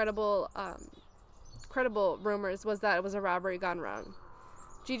most credible rumors was that it was a robbery gone wrong.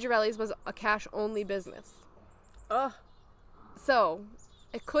 Gigerelli's was a cash-only business. Ugh. So,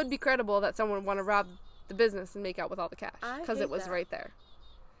 it could be credible that someone would want to rob the business and make out with all the cash. I Because hate it was that. right there.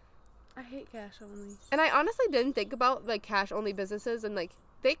 I hate cash only. And I honestly didn't think about, like, cash-only businesses and, like,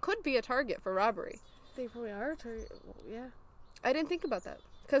 they could be a target for robbery. They probably are. Yeah. I didn't think about that.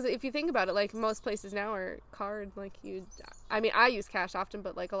 Because if you think about it, like, most places now are card, like, I mean, I use cash often,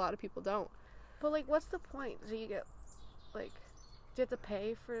 but, like, a lot of people don't. But, like, what's the point? So you get, like, do you have to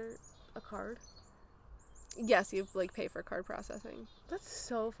pay for a card? Yes, you, like, pay for card processing. That's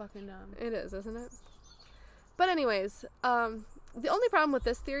so fucking dumb. It is, isn't it? But anyways, the only problem with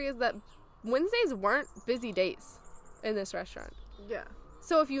this theory is that Wednesdays weren't busy days in this restaurant. Yeah.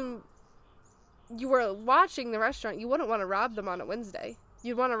 So if you were watching the restaurant, you wouldn't want to rob them on a Wednesday.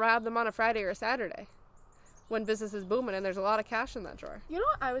 You'd want to rob them on a Friday or a Saturday when business is booming and there's a lot of cash in that drawer. You know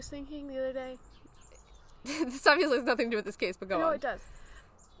what I was thinking the other day? This obviously has nothing to do with this case, but go No, on. it does.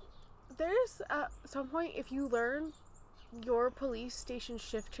 There's at some point, if you learn your police station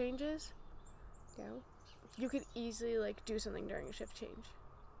shift changes, Yeah. you could easily, like, do something during a shift change.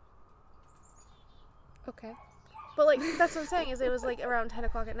 Okay. But, like, that's what I'm saying, is it was, like, around 10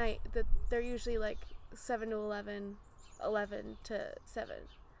 o'clock at night. That they're usually, like, 7 to 11, 11 to 7.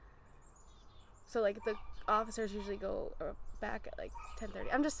 So, like, the officers usually go back at, like,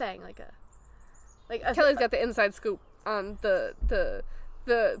 10:30. I'm just saying, like a Kelly's got the inside scoop on the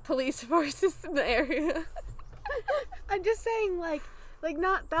police forces in the area. I'm just saying, like,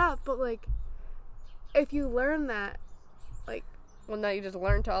 not that, but, like, if you learn that, like... Well, now you just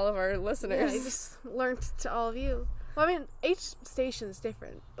learned to all of our listeners. Yeah, I just learned to all of you. Well, I mean, each station's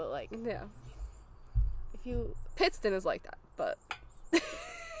different, but, like... Yeah. If you... Pittston is like that, but...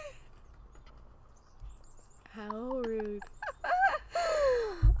 How rude.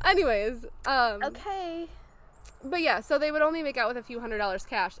 Anyways, Okay. but yeah, so they would only make out with a few $100s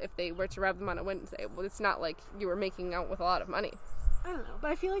cash if they were to rob them on a Wednesday. Well, it's not like you were making out with a lot of money. I don't know,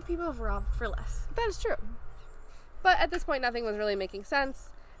 but I feel like people have robbed for less. That is true. But at this point, nothing was really making sense.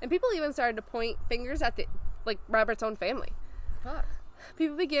 And people even started to point fingers at Robert's own family. Fuck.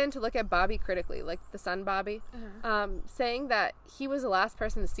 People began to look at Bobby critically, like the son Bobby, saying that he was the last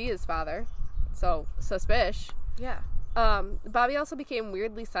person to see his father. So, suspicious. Yeah. Bobby also became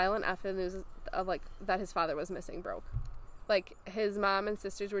weirdly silent after the news of, like, that his father was missing broke. Like, his mom and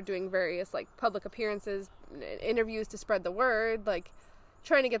sisters were doing various, like, public appearances, interviews to spread the word, like,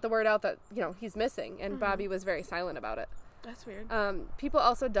 trying to get the word out that, you know, he's missing, and Bobby was very silent about it. That's weird. People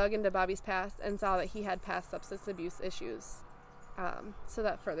also dug into Bobby's past and saw that he had past substance abuse issues, so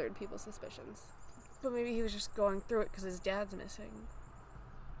that furthered people's suspicions. But maybe he was just going through it because his dad's missing.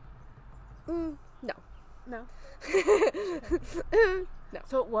 No. No. No.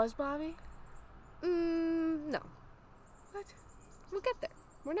 So it was Bobby? No. What? We'll get there.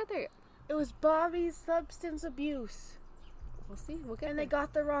 We're not there yet. It was Bobby's substance abuse. We'll see. We'll get And there. they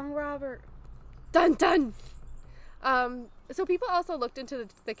got the wrong Robert. Dun dun! So people also looked into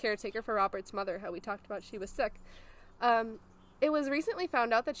the caretaker for Robert's mother, how we talked about she was sick. It was recently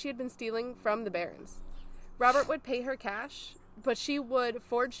found out that she had been stealing from the Barons. Robert would pay her cash, but she would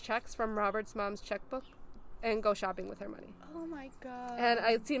forge checks from Robert's mom's checkbook and go shopping with her money. Oh my god. And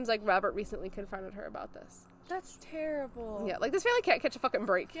it seems like Robert recently confronted her about this. That's terrible. Yeah, like this family can't catch a fucking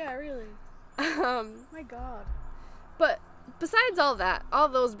break. Yeah, really. My god. But besides all that, all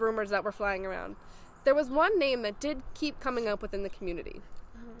those rumors that were flying around, there was one name that did keep coming up within the community.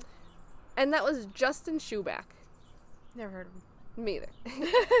 And that was Justin Schuback. Never heard of him. Me either.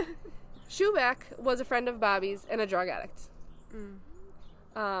 Schuback was a friend of Bobby's and a drug addict.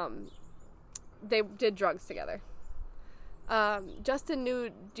 They did drugs together. Justin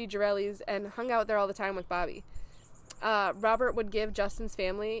knew Gigerelli's and hung out there all the time with Bobby. Robert would give Justin's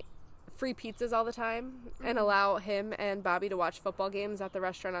family free pizzas all the time and allow him and Bobby to watch football games at the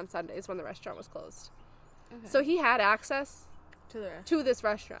restaurant on Sundays when the restaurant was closed. Okay. So he had access To the rest. to this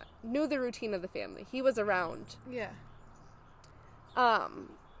restaurant, knew the routine of the family. He was around. Yeah.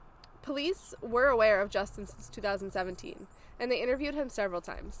 Police were aware of Justin since 2017, and they interviewed him several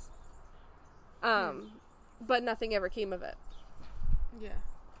times. But nothing ever came of it. Yeah.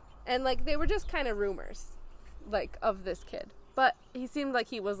 And, like, they were just kind of rumors, like, of this kid. But he seemed like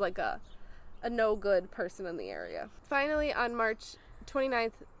he was, like, a no-good person in the area. Finally, on March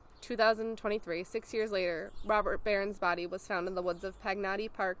 29th, 2023, 6 years later, Robert Barron's body was found in the woods of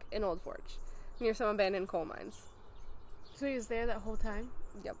Pagnotti Park in Old Forge, near some abandoned coal mines. So he was there that whole time?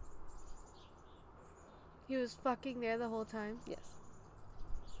 Yep. He was fucking there the whole time? Yes.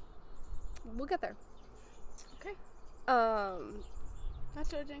 We'll get there. Okay. Not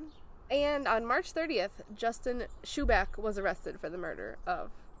judging. And on March 30th, Justin Schuback was arrested for the murder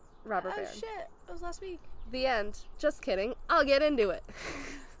of Robert Barron. Oh, shit. That was last week. The end. Just kidding. I'll get into it.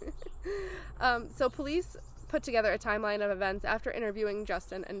 So police put together a timeline of events after interviewing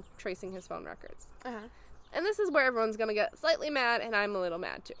Justin and tracing his phone records. Uh-huh. And this is where everyone's going to get slightly mad, and I'm a little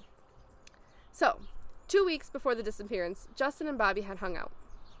mad too. So, 2 weeks before the disappearance, Justin and Bobby had hung out.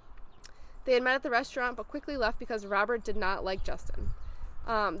 They had met at the restaurant, but quickly left because Robert did not like Justin.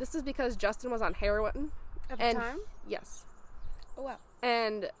 This is because Justin was on heroin. At the time? Yes. Oh, wow.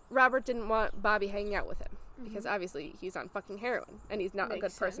 And Robert didn't want Bobby hanging out with him. Because obviously he's on fucking heroin, and he's not a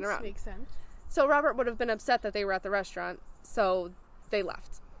good person around. Makes sense. So Robert would have been upset that they were at the restaurant, so they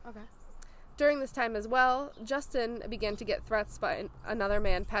left. Okay. During this time as well, Justin began to get threats by another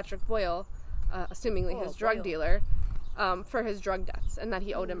man, Patrick Boyle, assumingly his drug dealer, for his drug debts, and that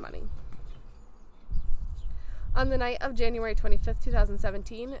he owed him money. On the night of January 25th,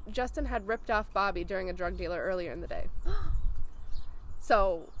 2017, Justin had ripped off Bobby during a drug dealer earlier in the day.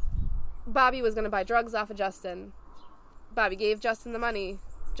 So, Bobby was going to buy drugs off of Justin. Bobby gave Justin the money.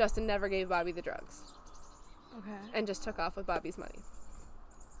 Justin never gave Bobby the drugs. Okay. And just took off with Bobby's money.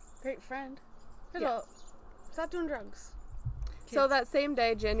 Great friend. First of all, stop doing drugs. Kids. So that same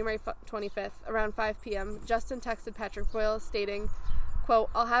day, January 25th, around 5 p.m., Justin texted Patrick Boyle stating, quote,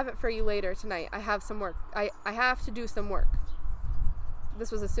 "I'll have it for you later tonight. I have some work. I have to do some work."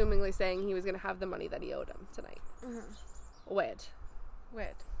 This was assumingly saying he was going to have the money that he owed him tonight. Weird.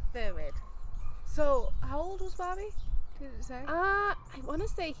 Very weird. So, how old was Bobby? Did it say? I want to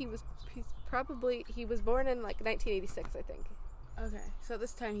say he was born in like 1986, I think. Okay, so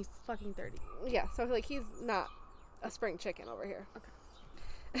this time he's fucking 30. Yeah, so like he's not a spring chicken over here. Okay.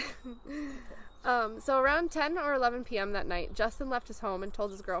 So around 10 or 11 p.m. that night, Justin left his home and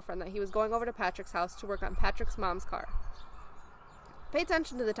told his girlfriend that he was going over to Patrick's house to work on Patrick's mom's car. Pay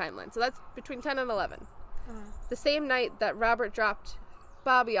attention to the timeline. So that's between 10 and 11. The same night that Robert dropped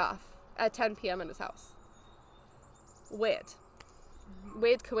Bobby off at 10 p.m. in his house. Weird.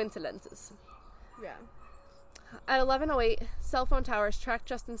 Weird coincidences. Yeah. At 11:08, cell phone towers tracked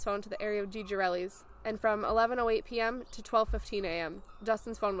Justin's phone to the area of Gigerelli's, and from 11:08 p.m. to 12:15 a.m.,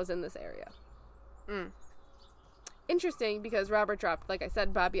 Justin's phone was in this area. Interesting, because Robert dropped, like I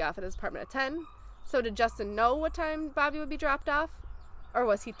said, Bobby off at his apartment at 10. So did Justin know what time Bobby would be dropped off? Or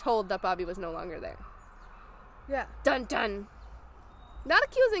was he told that Bobby was no longer there? Yeah. Dun dun! Not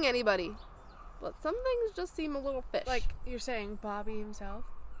accusing anybody, but some things just seem a little fish. Like, you're saying Bobby himself?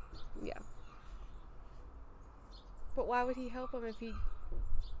 Yeah. But why would he help him if he...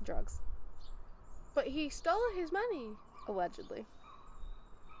 Drugs. But he stole his money. Allegedly.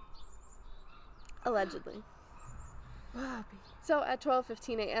 Allegedly. Bobby. So at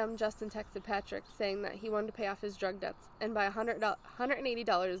 12:15 a.m., Justin texted Patrick saying that he wanted to pay off his drug debts and buy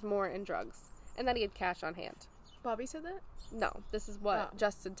 $180 more in drugs, and that he had cash on hand. Bobby said that? No, this is what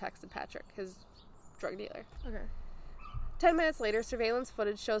Justin texted Patrick, his drug dealer. Okay. 10 minutes later, surveillance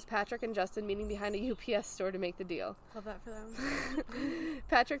footage shows Patrick and Justin meeting behind a UPS store to make the deal. Love that for them.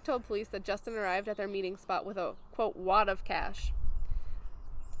 Patrick told police that Justin arrived at their meeting spot with a, quote, wad of cash,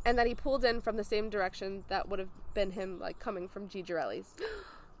 and that he pulled in from the same direction that would have been him, like, coming from Gigerelli's.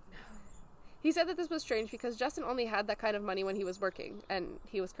 No. He said that this was strange because Justin only had that kind of money when he was working, and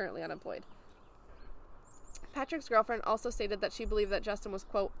he was currently unemployed. Patrick's girlfriend also stated that she believed that Justin was,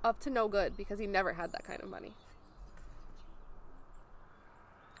 quote, up to no good because he never had that kind of money.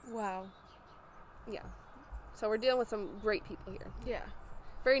 Wow. Yeah. So we're dealing with some great people here. Yeah.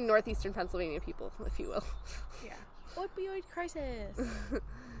 Very northeastern Pennsylvania people, if you will. Yeah. Opioid crisis.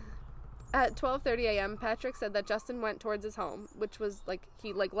 At 12:30 a.m., Patrick said that Justin went towards his home, which was, like,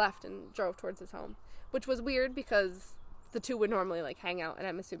 he, like, left and drove towards his home, which was weird because the two would normally, like, hang out and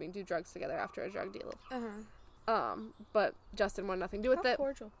I'm assuming do drugs together after a drug deal. But Justin wanted nothing to do with it.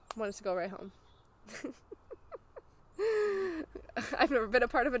 Cordial. Wanted to go right home. I've never been a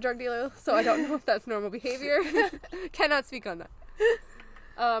part of a drug deal, so I don't know if that's normal behavior. Cannot speak on that.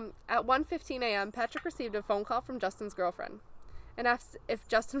 At 1:15 a.m., Patrick received a phone call from Justin's girlfriend and asked if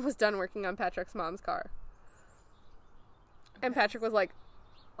Justin was done working on Patrick's mom's car. And Patrick was like,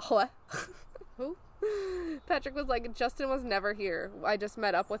 what? Who? Patrick was like, Justin was never here. I just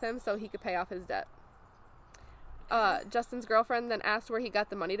met up with him so he could pay off his debt. Justin's girlfriend then asked where he got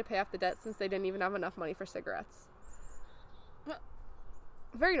the money to pay off the debt since they didn't even have enough money for cigarettes.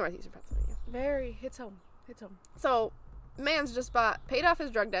 Very northeastern Pennsylvania. Very. Hits home. So, man's just paid off his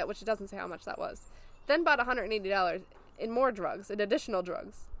drug debt, which it doesn't say how much that was, then bought $180 in more drugs, in additional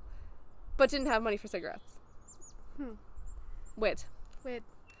drugs, but didn't have money for cigarettes. Weird.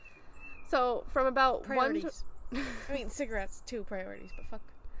 So, from about Priorities. I mean, cigarettes, 2 priorities, but fuck.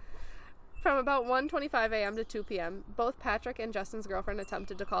 From about 1:25 a.m. to 2 p.m., both Patrick and Justin's girlfriend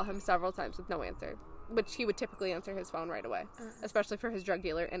attempted to call him several times with no answer, which he would typically answer his phone right away, especially for his drug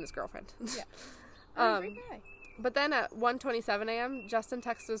dealer and his girlfriend. Yeah. Great guy. But then at 1:27 a.m., Justin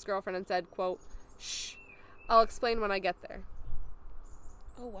texted his girlfriend and said, quote, "Shh, I'll explain when I get there."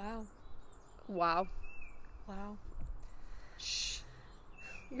 Oh, wow. Wow. Wow. Shh.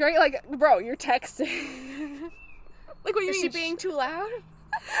 Right? Like, bro, you're texting. Like, what do you Is mean? she being too loud?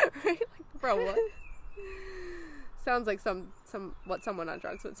 Right? Like, bro, what? Sounds like what someone on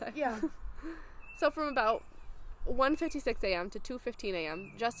drugs would say. Yeah. So from about 1:56 a.m. to 2:15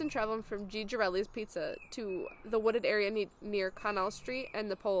 a.m., Justin traveled from G. Girelli's Pizza to the wooded area near Connell Street and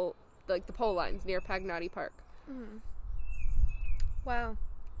the pole lines near Pagnotti Park. Mm-hmm. Wow.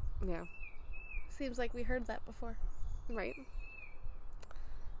 Yeah. Seems like we heard that before. Right.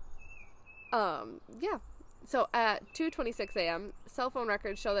 Yeah. So at 2:26 a.m., cell phone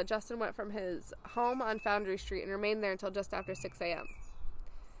records show that Justin went from his home on Foundry Street and remained there until just after 6 a.m.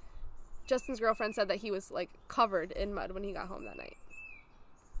 Justin's girlfriend said that he was, like, covered in mud when he got home that night.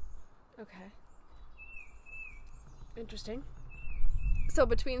 Okay. Interesting. So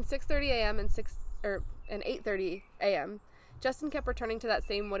between 6:30 a.m. and 8:30 a.m., Justin kept returning to that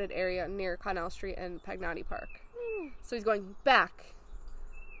same wooded area near Connell Street and Pagnotti Park. So he's going back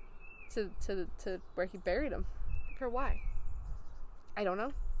to where he buried him. For why? I don't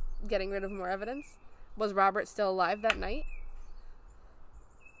know. Getting rid of more evidence. Was Robert still alive that night?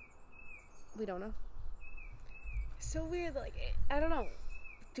 We don't know. So weird. Like, I don't know.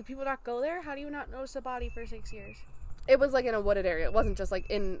 Do people not go there? How do you not notice a body for 6 years? It was like in a wooded area. It wasn't just like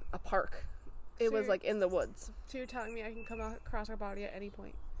in a park. It was like in the woods. So you're telling me I can come across our body at any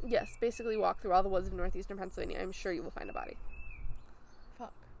point? Yes, basically walk through all the woods of northeastern Pennsylvania. I'm sure you will find a body.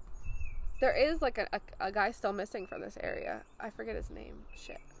 Fuck. There is like a guy still missing from this area. I forget his name.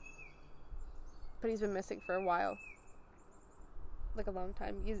 Shit. But he's been missing for a while. Like a long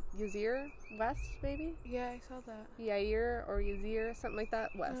time. Yazir West, maybe? Yeah, I saw that. Yair or Yazir, something like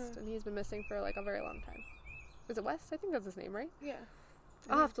that. West. And he's been missing for like a very long time. Is it West? I think that's his name, right? Yeah.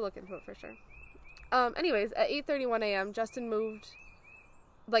 I'll have to look into it for sure. Anyways, at 8:31 a.m., Justin moved,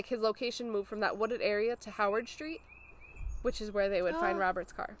 like his location moved from that wooded area to Howard Street, which is where they would find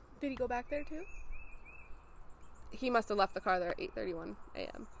Robert's car. Did he go back there too? He must have left the car there at 8:31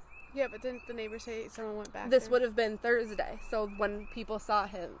 a.m. Yeah, but didn't the neighbors say someone went back This there? would have been Thursday, so when people saw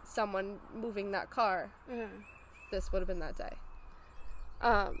someone moving that car, this would have been that day.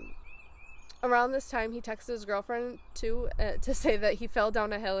 Around this time, he texted his girlfriend to say that he fell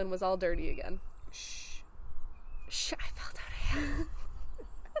down a hill and was all dirty again. Shh, I fell down a hill.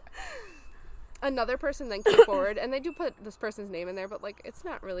 Another person then came forward, and they do put this person's name in there, but, like, it's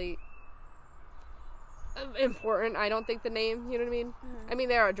not really important, I don't think, the name, you know what I mean? I mean,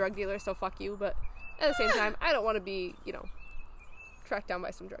 they are a drug dealer, so fuck you, but at the same time, I don't want to be, tracked down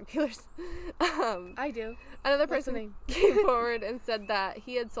by some drug dealers. I do. Another person came forward and said that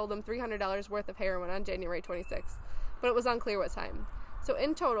he had sold him $300 worth of heroin on January 26th, but it was unclear what time. So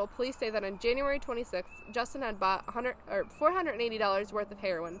in total, police say that on January 26th, Justin had bought $480 worth of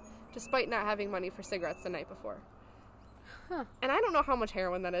heroin, despite not having money for cigarettes the night before. Huh. And I don't know how much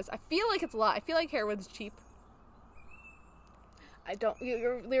heroin that is. I feel like it's a lot. I feel like heroin's cheap. I don't.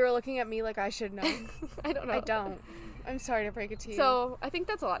 You're looking at me like I should know. I don't know. I don't. I'm sorry to break it to you. So I think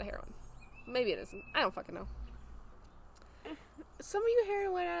that's a lot of heroin. Maybe it isn't. I don't fucking know. Some of you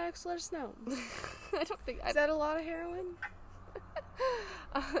heroin addicts, let us know. I don't think. Is that a lot of heroin?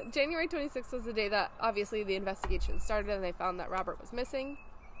 January 26th was the day that obviously the investigation started, and they found that Robert was missing.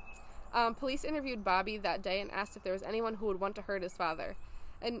 Police interviewed Bobby that day and asked if there was anyone who would want to hurt his father,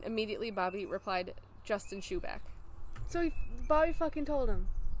 and immediately Bobby replied, "Justin Schuback." So Bobby fucking told him.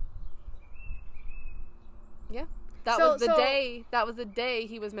 Yeah. That was the day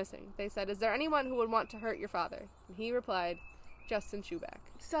he was missing. They said, "Is there anyone who would want to hurt your father?" And he replied, "Justin Schuback."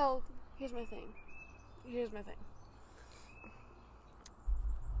 So, here's my thing.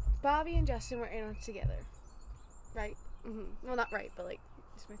 Bobby and Justin were in it together. Right? Mm-hmm. Well, not right, but like,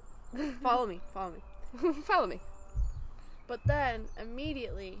 follow me. Follow me. But then,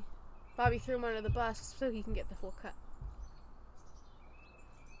 immediately, Bobby threw him under the bus so he can get the full cut.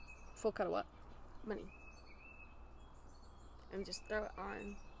 Full cut of what? Money. And just throw it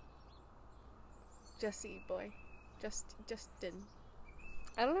on Jesse boy. Justin.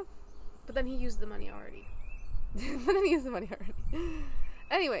 I don't know. But then he used the money already.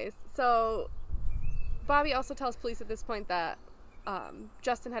 Anyways, so Bobby also tells police at this point that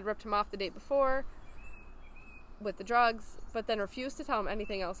Justin had ripped him off the day before. with the drugs, but then refused to tell him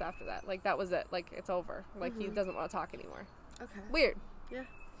anything else after that. Like, that was it. Like, it's over. Like, he doesn't want to talk anymore. Okay. Weird. Yeah.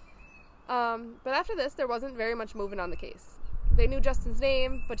 But after this, there wasn't very much moving on the case. They knew Justin's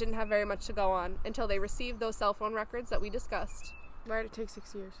name, but didn't have very much to go on until they received those cell phone records that we discussed. Why did it take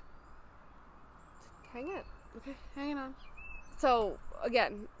 6 years? Hang it. Okay, hanging on. So,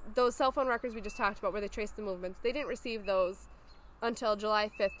 again, those cell phone records we just talked about where they traced the movements, they didn't receive those until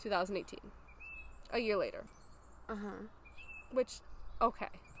July 5th, 2018. A year later. Uh-huh. Which, okay.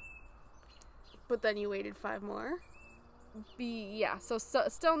 But then you waited 5 more? Yeah, so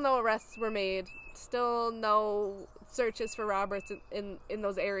still no arrests were made. Still no searches for Roberts in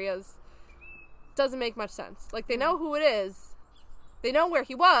those areas. Doesn't make much sense. Like, they know who it is. They know where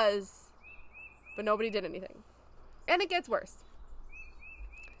he was. But nobody did anything. And it gets worse.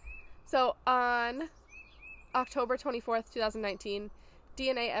 So, on October 24th, 2019,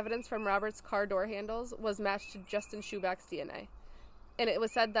 DNA evidence from Robert's car door handles was matched to Justin Schuback's DNA. And it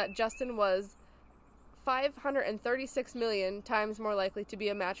was said that Justin was 536 million times more likely to be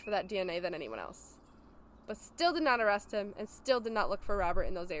a match for that DNA than anyone else. But still did not arrest him and still did not look for Robert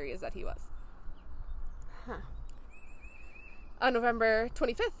in those areas that he was. Huh. On November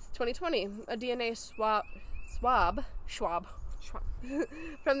 25th, 2020, a DNA swab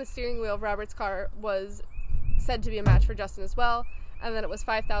from the steering wheel of Robert's car was said to be a match for Justin as well, and then it was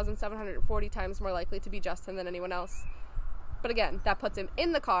 5,740 times more likely to be Justin than anyone else. But again, that puts him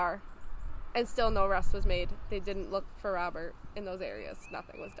in the car, and still no arrest was made. They didn't look for Robert in those areas.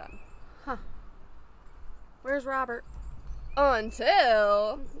 Nothing was done. Huh. Where's Robert?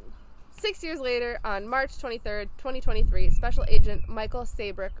 Until 6 years later, on March 23rd, 2023, Special Agent Michael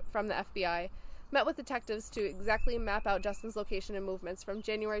Sabrick from the FBI met with detectives to exactly map out Justin's location and movements from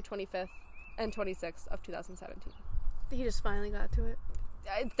January 25th and 26th of 2017. He just finally got to it.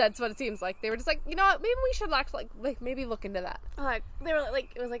 That's what it seems like. They were just like, you know what, maybe we should maybe look into that. Like, they were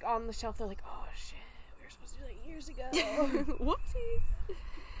like, it was like on the shelf. They're like, oh shit, we were supposed to do that years ago. Whoopsies.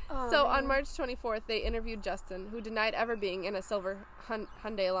 Oh, So man. on March 24th, they interviewed Justin, who denied ever being in a silver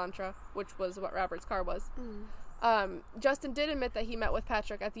Hyundai Elantra, which was what Robert's car was. Justin did admit that he met with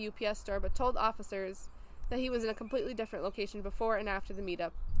Patrick at the UPS store, but told officers that he was in a completely different location before and after the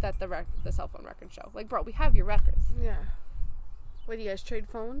meetup that the cell phone records show. Like, bro, we have your records. Yeah. What, do you guys trade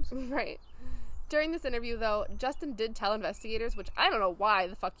phones? Right. During this interview, though, Justin did tell investigators, which I don't know why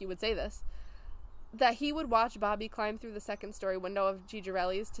the fuck you would say this, that he would watch Bobby climb through the second-story window of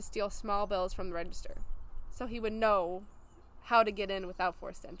Gigerelli's to steal small bills from the register. So he would know how to get in without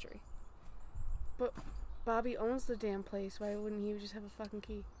forced entry. But Bobby owns the damn place. Why wouldn't he just have a fucking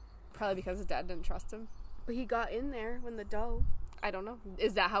key? Probably because his dad didn't trust him. But he got in there when the dough. I don't know.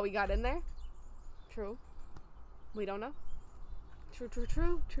 Is that how he got in there? True. We don't know. True.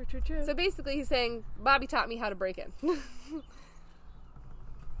 So basically he's saying, Bobby taught me how to break in.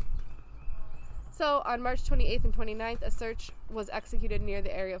 So on March 28th and 29th, a search was executed near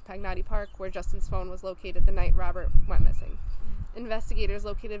the area of Pagnotti Park where Justin's phone was located the night Robert went missing. Investigators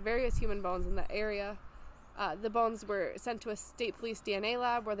located various human bones in the area. The bones were sent to a state police DNA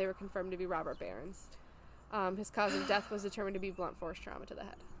lab where they were confirmed to be Robert Barron's. His cause of death was determined to be blunt force trauma to the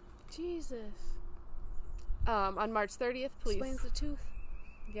head. Jesus. On March 30th, police... Explains the tooth.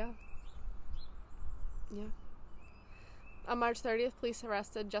 Yeah. On March 30th, police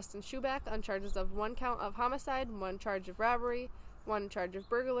arrested Justin Schuback on charges of 1 count of homicide, 1 charge of robbery, 1 charge of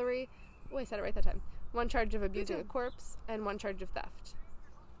burglary. Oh, I said it right that time. 1 charge of abusing a corpse, and 1 charge of theft.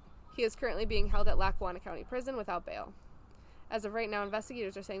 He is currently being held at Lackawanna County Prison without bail. As of right now,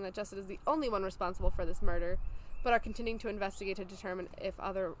 investigators are saying that Justin is the only one responsible for this murder, but are continuing to investigate to determine if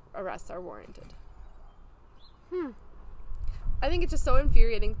other arrests are warranted. I think it's just so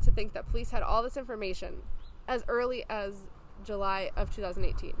infuriating to think that police had all this information as early as July of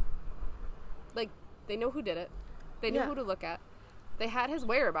 2018. Like, they know who did it. They knew who to look at. They had his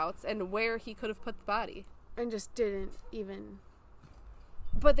whereabouts and where he could have put the body. And just didn't even...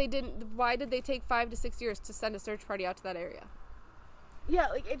 But they didn't... Why did they take 5 to 6 years to send a search party out to that area? Yeah,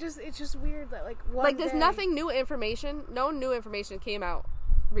 like, it's just weird that, like, there's nothing new information. No new information came out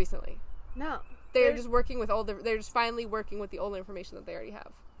recently. No. They're just working with they're just finally working with the old information that they already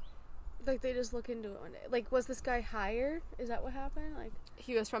have. Like, they just look into it one day. Like, was this guy hired? Is that what happened? Like,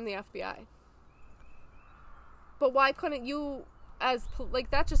 he was from the FBI. But why couldn't you,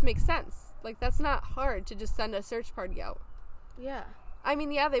 that just makes sense. Like, that's not hard to just send a search party out. yeah. I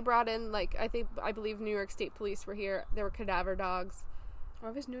mean, yeah, they brought in, I believe New York State Police were here. There were cadaver dogs. Why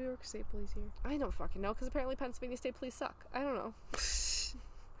was New York State Police here? I don't fucking know, because apparently Pennsylvania State Police suck. I don't know.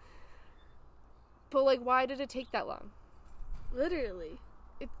 But, why did it take that long? Literally.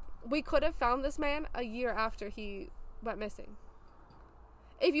 we could have found this man a year after he went missing.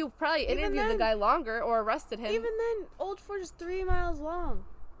 If you probably interviewed the guy longer or arrested him. Even then, Old Forge is 3 miles long.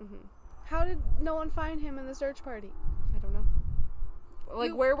 Mm-hmm. How did no one find him in the search party? I don't know.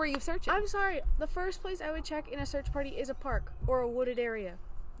 Like, where were you searching? I'm sorry. The first place I would check in a search party is a park or a wooded area.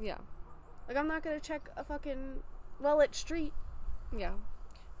 Yeah. Like, I'm not going to check a fucking well-lit street. Yeah.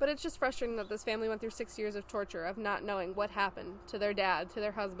 But it's just frustrating that this family went through 6 years of torture of not knowing what happened to their dad, to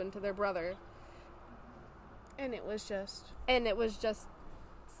their husband, to their brother. And it was just...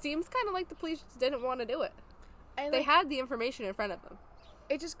 Seems kind of like the police didn't want to do it. And, they had the information in front of them.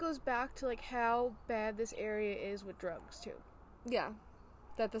 It just goes back to, like, how bad this area is with drugs, too. Yeah.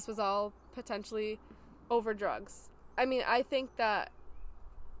 That this was all potentially over drugs. I mean, I think that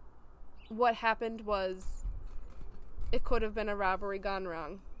what happened was it could have been a robbery gone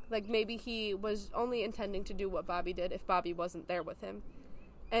wrong. Like, maybe he was only intending to do what Bobby did if Bobby wasn't there with him.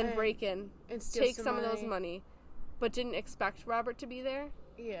 And break in, and take some of those money, but didn't expect Robert to be there.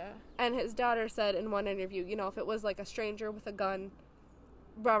 Yeah. And his daughter said in one interview, you know, if it was like a stranger with a gun,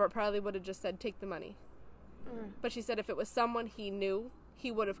 Robert probably would have just said, take the money. But she said if it was someone he knew,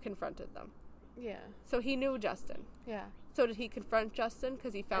 he would have confronted them. Yeah. So he knew Justin. Yeah. So did he confront Justin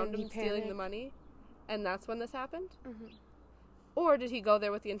because he found him stealing the money? And that's when this happened? Mm-hmm. Or did he go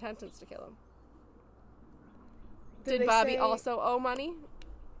there with the intentions to kill him? Did Bobby also owe money?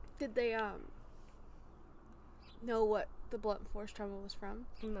 Did they, know what the blunt force trauma was from?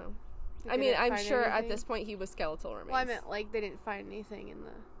 No. I mean, I'm sure at this point he was skeletal remains. Well, I meant, like, they didn't find anything in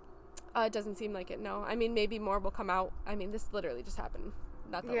the... It doesn't seem like it, no. I mean, maybe more will come out. I mean, this literally just happened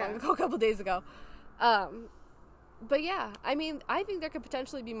not that long ago, a couple days ago. But yeah, I mean, I think there could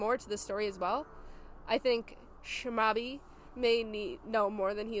potentially be more to this story as well. I think Shamabi may know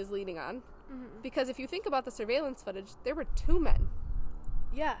more than he is leading on. Mm-hmm. Because if you think about the surveillance footage, there were 2 men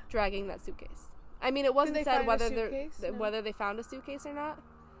dragging that suitcase. I mean, it wasn't said whether they found a suitcase or not.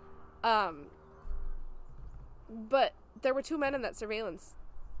 But there were 2 men in that surveillance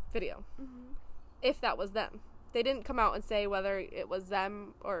video. Mm-hmm. If that was them. They didn't come out and say whether it was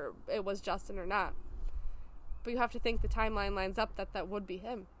them or it was Justin or not. But you have to think the timeline lines up that would be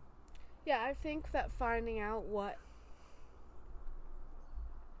him. Yeah, I think that finding out what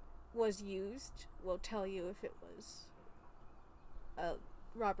was used will tell you if it was a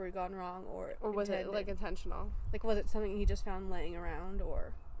robbery gone wrong or was it, like, intentional? Like, was it something he just found laying around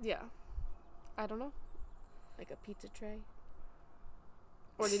or... Yeah. I don't know. Like a pizza tray?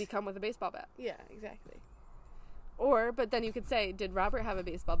 Or did he come with a baseball bat? Yeah, exactly. But then you could say, did Robert have a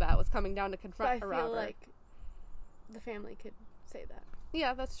baseball bat? Was coming down to confront a robber? I feel like the family could say that.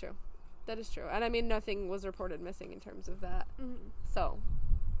 Yeah, that's true. That is true. And I mean, nothing was reported missing in terms of that. Mm-hmm. So,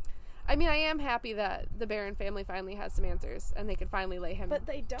 I mean, I am happy that the Barron family finally has some answers and they could finally lay him but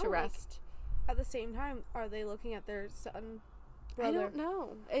they don't, to rest. Like, at the same time, are they looking at their son, brother? I don't know.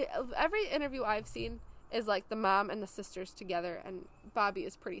 Every interview I've seen is like the mom and the sisters together, and Bobby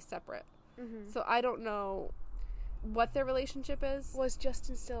is pretty separate. Mm-hmm. So I don't know what their relationship is. Was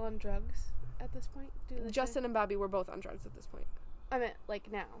Justin still on drugs at this point? Justin and Bobby were both on drugs at this point. I meant,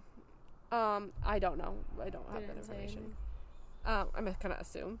 like, now. I don't know. I don't have that information. I'm gonna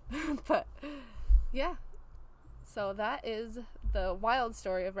assume. But, yeah. So that is the wild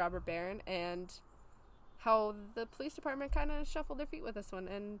story of Robert Barron and how the police department kind of shuffled their feet with this one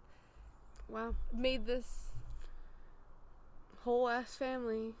and made this whole ass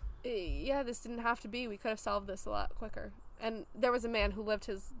family. Yeah, this didn't have to be. We could have solved this a lot quicker. And there was a man who lived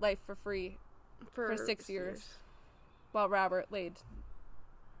his life for free for 6 years while Robert laid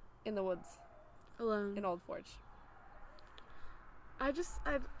in the woods alone in Old Forge. It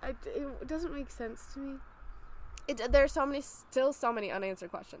doesn't make sense to me. There's still so many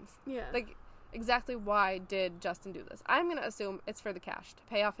unanswered questions. Yeah. Like, exactly why did Justin do this? I'm gonna assume it's for the cash, to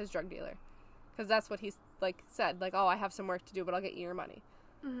pay off his drug dealer. Because that's what he's, like, said. Like, oh, I have some work to do, but I'll get you your money.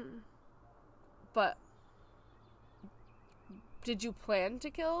 Mm-hmm. But did you plan to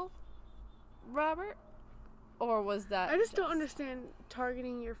kill Robert? Or was that I just don't understand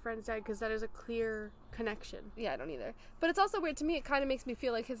targeting your friend's dad, because that is a clear connection. Yeah, I don't either. But it's also weird to me. It kind of makes me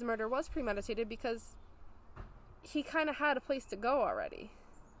feel like his murder was premeditated because he kind of had a place to go already.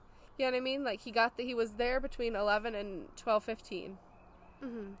 You know what I mean? Like, he was there between 11 and 12:15.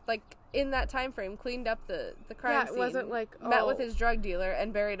 Mm-hmm. Like, in that time frame, cleaned up the crime scene. Yeah, it wasn't like, met with his drug dealer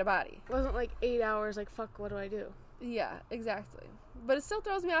and buried a body. It wasn't like 8 hours, like, fuck, what do I do? Yeah, exactly. But it still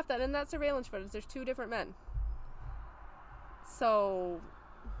throws me off that in that surveillance footage, there's 2 different men. So,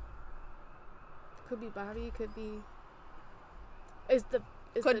 could be Bobby, could be...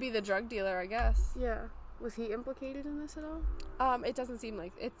 Could be the drug dealer, I guess. Yeah. Was he implicated in this at all? It doesn't seem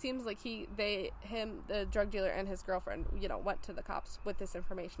like it. Seems like the drug dealer and his girlfriend, went to the cops with this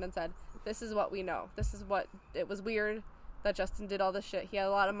information and said, "This is what we know. This is what it was weird that Justin did all this shit. He had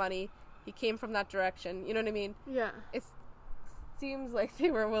a lot of money. He came from that direction. You know what I mean?" Yeah. It seems like they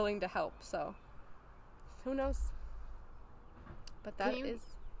were willing to help. So, who knows? But that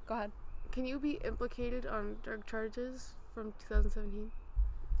is. Go ahead. Can you be implicated on drug charges from 2017?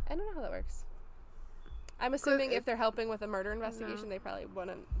 I don't know how that works. I'm assuming if they're helping with a murder investigation, they probably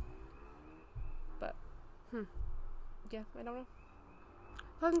wouldn't. But, yeah, I don't know.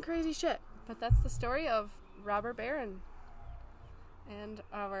 Fucking crazy shit. But that's the story of Robert Barron and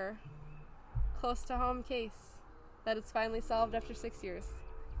our close-to-home case that is finally solved after 6 years.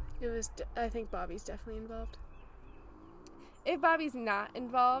 It was. I think Bobby's definitely involved. If Bobby's not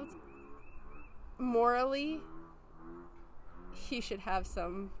involved, morally, he should have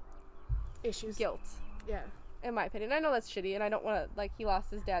some Issues. guilt. Yeah. In my opinion. I know that's shitty, and I don't want to, he lost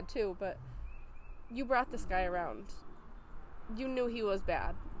his dad too, but you brought this guy around. You knew he was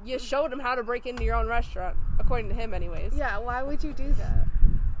bad. You showed him how to break into your own restaurant, according to him anyways. Yeah, why would you do that?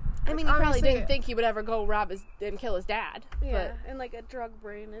 I mean, he probably didn't think he would ever go rob and kill his dad. Yeah, and a drug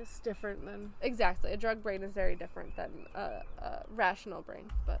brain is different than... Exactly. A drug brain is very different than a rational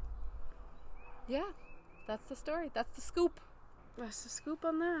brain, but yeah, that's the story. That's the scoop. That's the scoop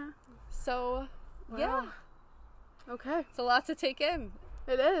on that. So... Wow. Yeah. Okay. It's a lot to take in.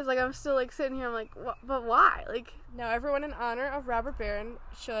 It is. I'm still, sitting here, I'm like, what? But why? Now, everyone in honor of Robert Barron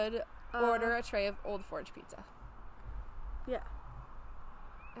should order a tray of Old Forge pizza. Yeah.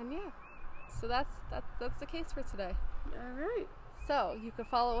 And yeah. So that's the case for today. All right. So, you could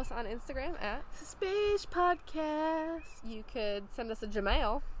follow us on Instagram at Space Podcast. You could send us a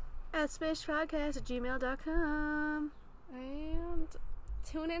Gmail at spacepodcast@gmail.com. And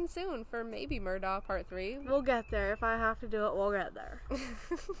tune in soon for maybe Murdaugh Part 3. We'll get there. If I have to do it, we'll get there.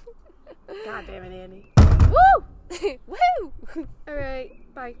 God damn it, Andy. Woo! Woo! All right.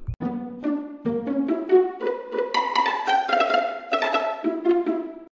 Bye.